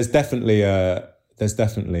yeah, there's definitely a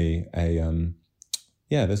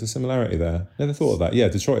similarity there. Never thought of that. Yeah,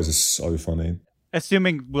 Detroiters are so funny.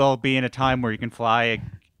 Assuming we'll be in a time where you can fly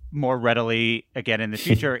more readily again in the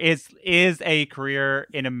future, is a career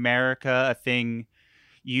in America a thing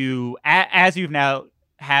you, as you've now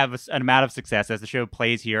have an amount of success as the show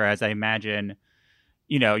plays here, as I imagine,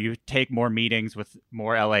 you take more meetings with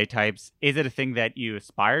more LA types. Is it a thing that you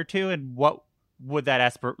aspire to? And what would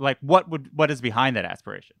that what is behind that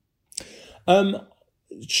aspiration?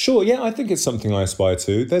 Sure, yeah, I think it's something I aspire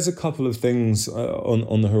to. There's a couple of things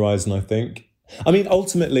on the horizon, I think. I mean,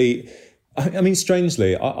 ultimately,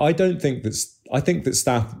 strangely, I think that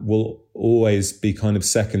staff will always be kind of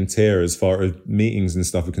second tier as far as meetings and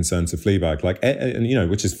stuff are concerned to Fleabag,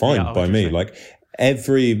 which is fine by me. Like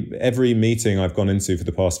every meeting I've gone into for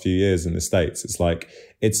the past few years in the States,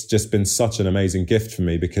 it's just been such an amazing gift for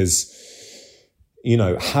me because,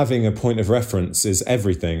 having a point of reference is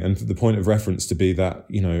everything. And for the point of reference to be that,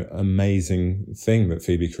 amazing thing that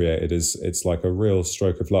Phoebe created it's like a real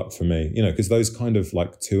stroke of luck for me, because those kind of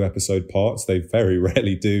like 2-episode parts, they very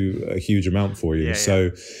rarely do a huge amount for you.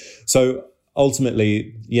 So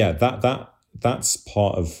ultimately, yeah, that's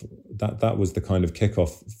part of that was the kind of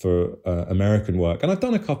kickoff for American work. And I've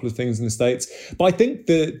done a couple of things in the States, but I think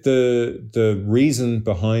the reason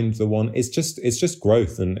behind the one is it's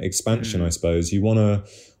growth and expansion. I suppose you want to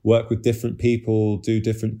work with different people, do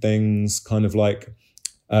different things, kind of like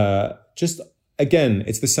again,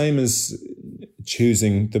 it's the same as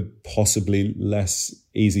choosing the possibly less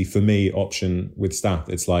easy for me option with staff.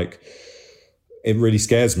 It's like, it really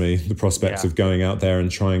scares me, the prospect of going out there and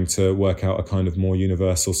trying to work out a kind of more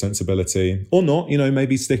universal sensibility, or not,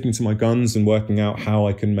 maybe sticking to my guns and working out how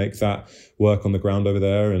I can make that work on the ground over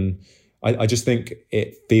there. And I just think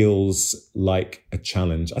it feels like a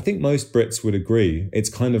challenge. I think most Brits would agree. It's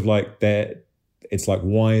kind of like it's like,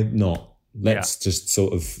 why not? Let's just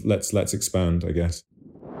sort of, let's expand, I guess.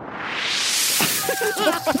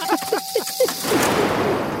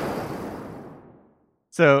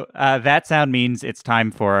 So that sound means it's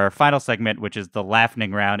time for our final segment, which is the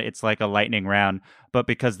laughing round. It's like a lightning round, but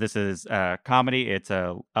because this is comedy, it's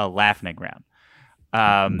a laughing round.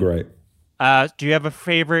 Great. Do you have a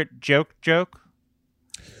favorite joke?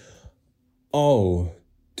 Oh,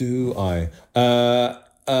 do I?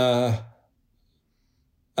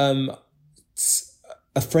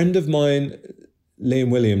 A friend of mine, Liam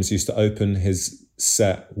Williams, used to open his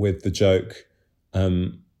set with the joke,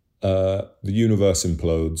 the universe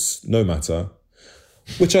implodes, no matter,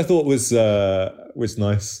 which I thought was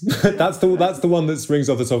nice. that's the one that springs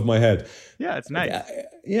off the top of my head. Yeah, it's nice.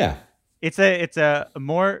 Yeah, it's a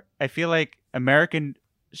more, I feel like American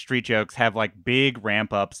street jokes have like big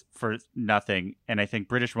ramp ups for nothing, and I think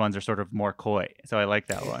British ones are sort of more coy. So I like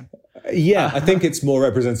that one. Yeah, I think it's more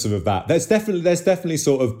representative of that. There's definitely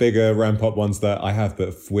sort of bigger ramp up ones that I have,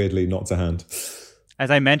 but weirdly not to hand.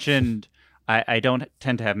 As I mentioned, I don't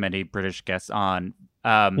tend to have many British guests on,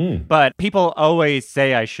 but people always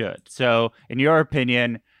say I should. So in your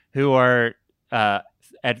opinion, who are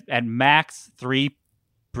at max 3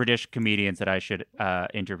 British comedians that I should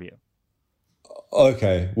interview?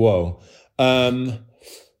 Okay. Whoa.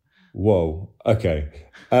 Okay.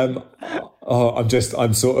 I'm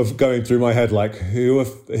sort of going through my head like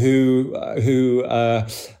because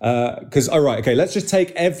all right, okay, let's just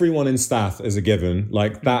take everyone in staff as a given.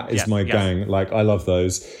 Like that is my gang. Like I love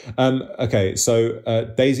those. Okay,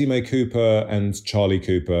 so Daisy May Cooper and Charlie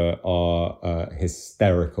Cooper are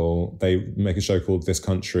hysterical. They make a show called This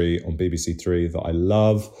Country on BBC Three that I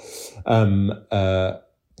love.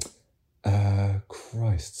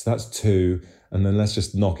 Christ, so that's 2. And then let's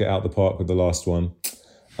just knock it out the park with the last one.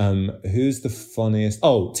 Who's the funniest?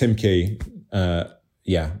 Oh, Tim Key.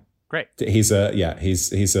 Yeah. Great. He's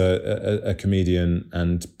a comedian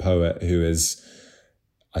and poet who is,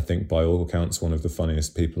 I think, by all accounts, one of the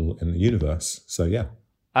funniest people in the universe. So yeah.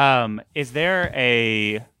 Is there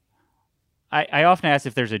I often ask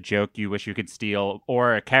if there's a joke you wish you could steal,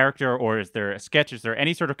 or a character, or is there a sketch? Is there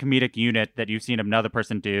any sort of comedic unit that you've seen another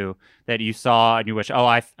person do that you saw and you wish,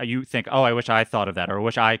 you think, I wish I thought of that, or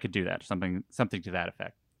wish I could do that, something to that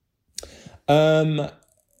effect? Let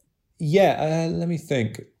me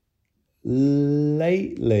think.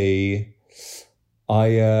 lately,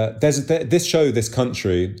 there's this show, This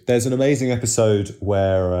Country. There's an amazing episode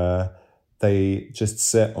where they just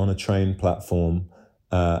sit on a train platform,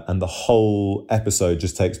 and the whole episode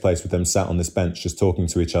just takes place with them sat on this bench, just talking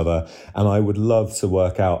to each other. And I would love to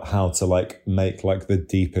work out how to like make like the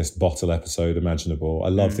deepest bottle episode imaginable. I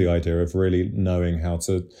love the idea of really knowing how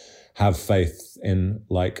to have faith in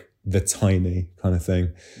like the tiny kind of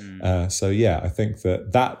thing. So yeah, I think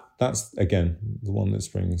that's again the one that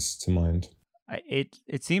springs to mind.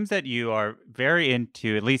 It seems that you are very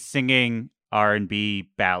into at least singing R&B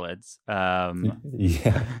ballads.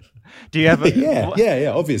 Yeah. Do you have a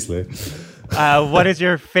yeah, obviously. What is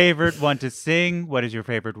your favorite one to sing? What is your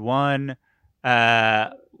favorite one?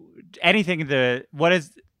 What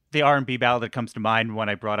is the R&B ballad that comes to mind when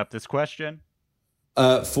I brought up this question?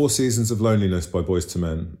 4 Seasons of Loneliness by Boyz II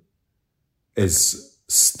Men is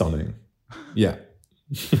stunning. Yeah.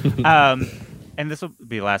 And this will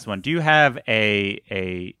be the last one. Do you have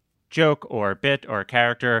a joke or a bit or a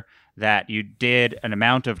character that you did an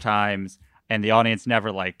amount of times and the audience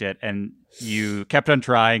never liked it, and you kept on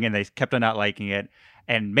trying and they kept on not liking it,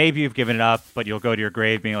 and maybe you've given it up, but you'll go to your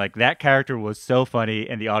grave being like, that character was so funny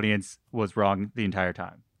and the audience was wrong the entire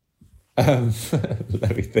time?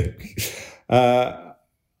 Let me think.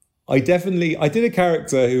 I did a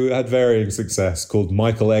character who had varying success called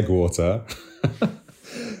Michael Eggwater,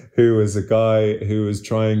 who was a guy who was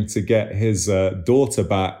trying to get his daughter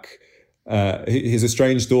back. His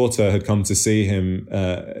estranged daughter had come to see him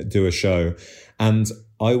do a show, and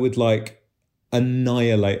I would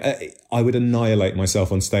annihilate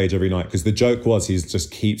myself on stage every night, because the joke was he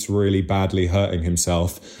just keeps really badly hurting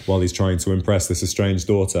himself while he's trying to impress this estranged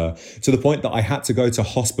daughter, to the point that I had to go to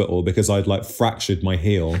hospital because I'd like fractured my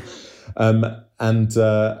heel. And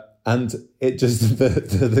it just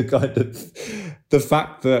the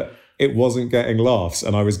fact that it wasn't getting laughs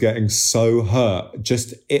and I was getting so hurt,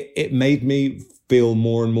 just it made me feel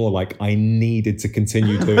more and more like I needed to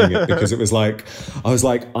continue doing it, because it was like, I was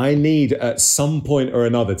like, I need at some point or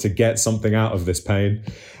another to get something out of this pain.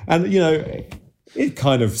 And, you know, it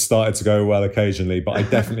kind of started to go well occasionally, but I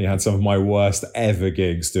definitely had some of my worst ever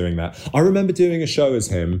gigs doing that. I remember doing a show as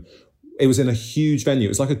him. It was in a huge venue. It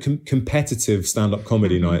was like a competitive stand-up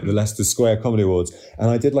comedy night, the Leicester Square Comedy Awards.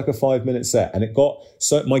 And I did like a 5-minute set, and it got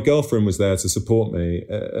so my girlfriend was there to support me at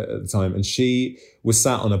the time, and she was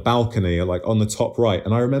sat on a balcony, like on the top right.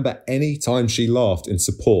 And I remember any time she laughed in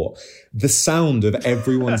support, the sound of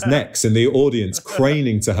everyone's necks in the audience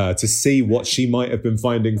craning to her to see what she might have been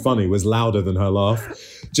finding funny was louder than her laugh.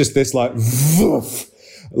 Just this like, woof.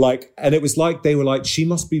 Like, and it was like they were like, she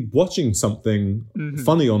must be watching something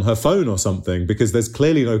funny on her phone or something, because there's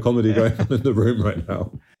clearly no comedy going on in the room right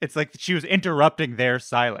now. It's like she was interrupting their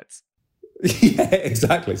silence. Yeah,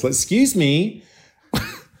 exactly. It's like, excuse me.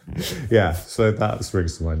 Yeah, so that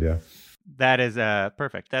springs to mind, yeah. That is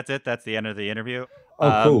perfect. That's it. That's the end of the interview.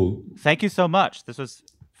 Oh, cool. Thank you so much. This was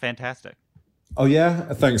fantastic. Oh,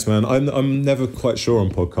 yeah? Thanks, man. I'm never quite sure on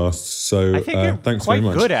podcasts, so I think you're thanks quite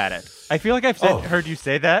very much. good at it. I feel like I've heard you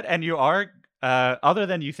say that, and you are, other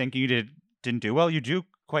than you thinking you didn't do well, you do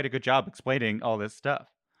quite a good job explaining all this stuff.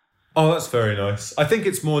 Oh, that's very nice. I think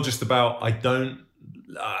it's more just about, I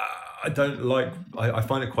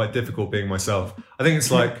find it quite difficult being myself. I think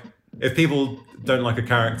it's like, if people don't like a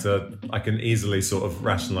character, I can easily sort of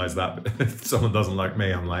rationalize that. But if someone doesn't like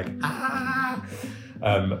me, I'm like, ah.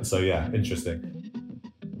 So yeah, interesting.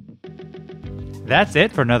 That's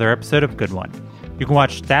it for another episode of Good One. You can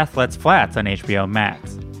watch Stath Lets Flats on HBO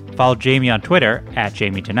Max. Follow Jamie on Twitter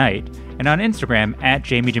 @JamieTonight and on Instagram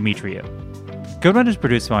 @JamieDimitriou. Good One is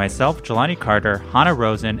produced by myself, Jelani Carter, Hannah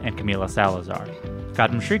Rosen, and Camila Salazar.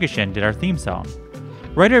 Gautam Srikrishnan did our theme song.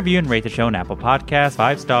 Write a review and rate the show on Apple Podcasts.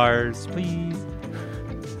 5 stars, please.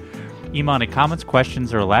 Email any comments,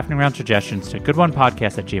 questions, or laughing around suggestions to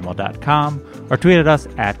goodonepodcast@gmail.com or tweet at us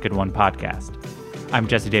 @GoodOnePodcast. I'm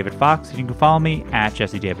Jesse David Fox, and you can follow me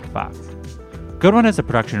 @JesseDavidFox. Good One is a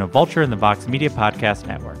production of Vulture and the Vox Media Podcast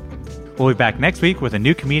Network. We'll be back next week with a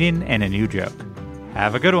new comedian and a new joke.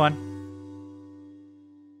 Have a good one.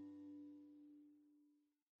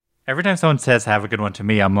 Every time someone says have a good one to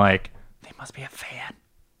me, I'm like, they must be a fan.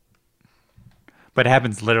 But it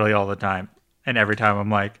happens literally all the time. And every time I'm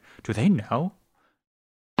like, do they know?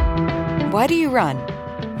 Why do you run?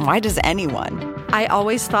 Why does anyone? I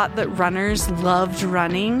always thought that runners loved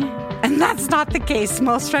running, and that's not the case.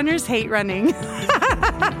 Most runners hate running,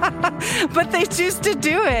 but they choose to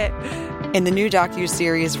do it. In the new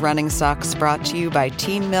docuseries Running Sucks, brought to you by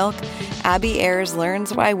Teen Milk, Abby Ayers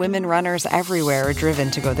learns why women runners everywhere are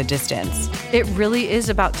driven to go the distance. It really is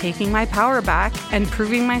about taking my power back and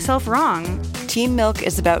proving myself wrong. Team Milk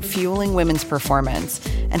is about fueling women's performance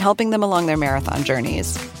and helping them along their marathon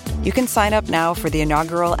journeys. You can sign up now for the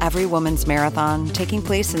inaugural Every Woman's Marathon taking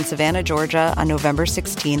place in Savannah, Georgia on November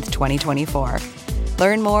 16th, 2024.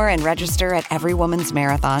 Learn more and register at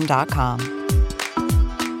everywomansmarathon.com.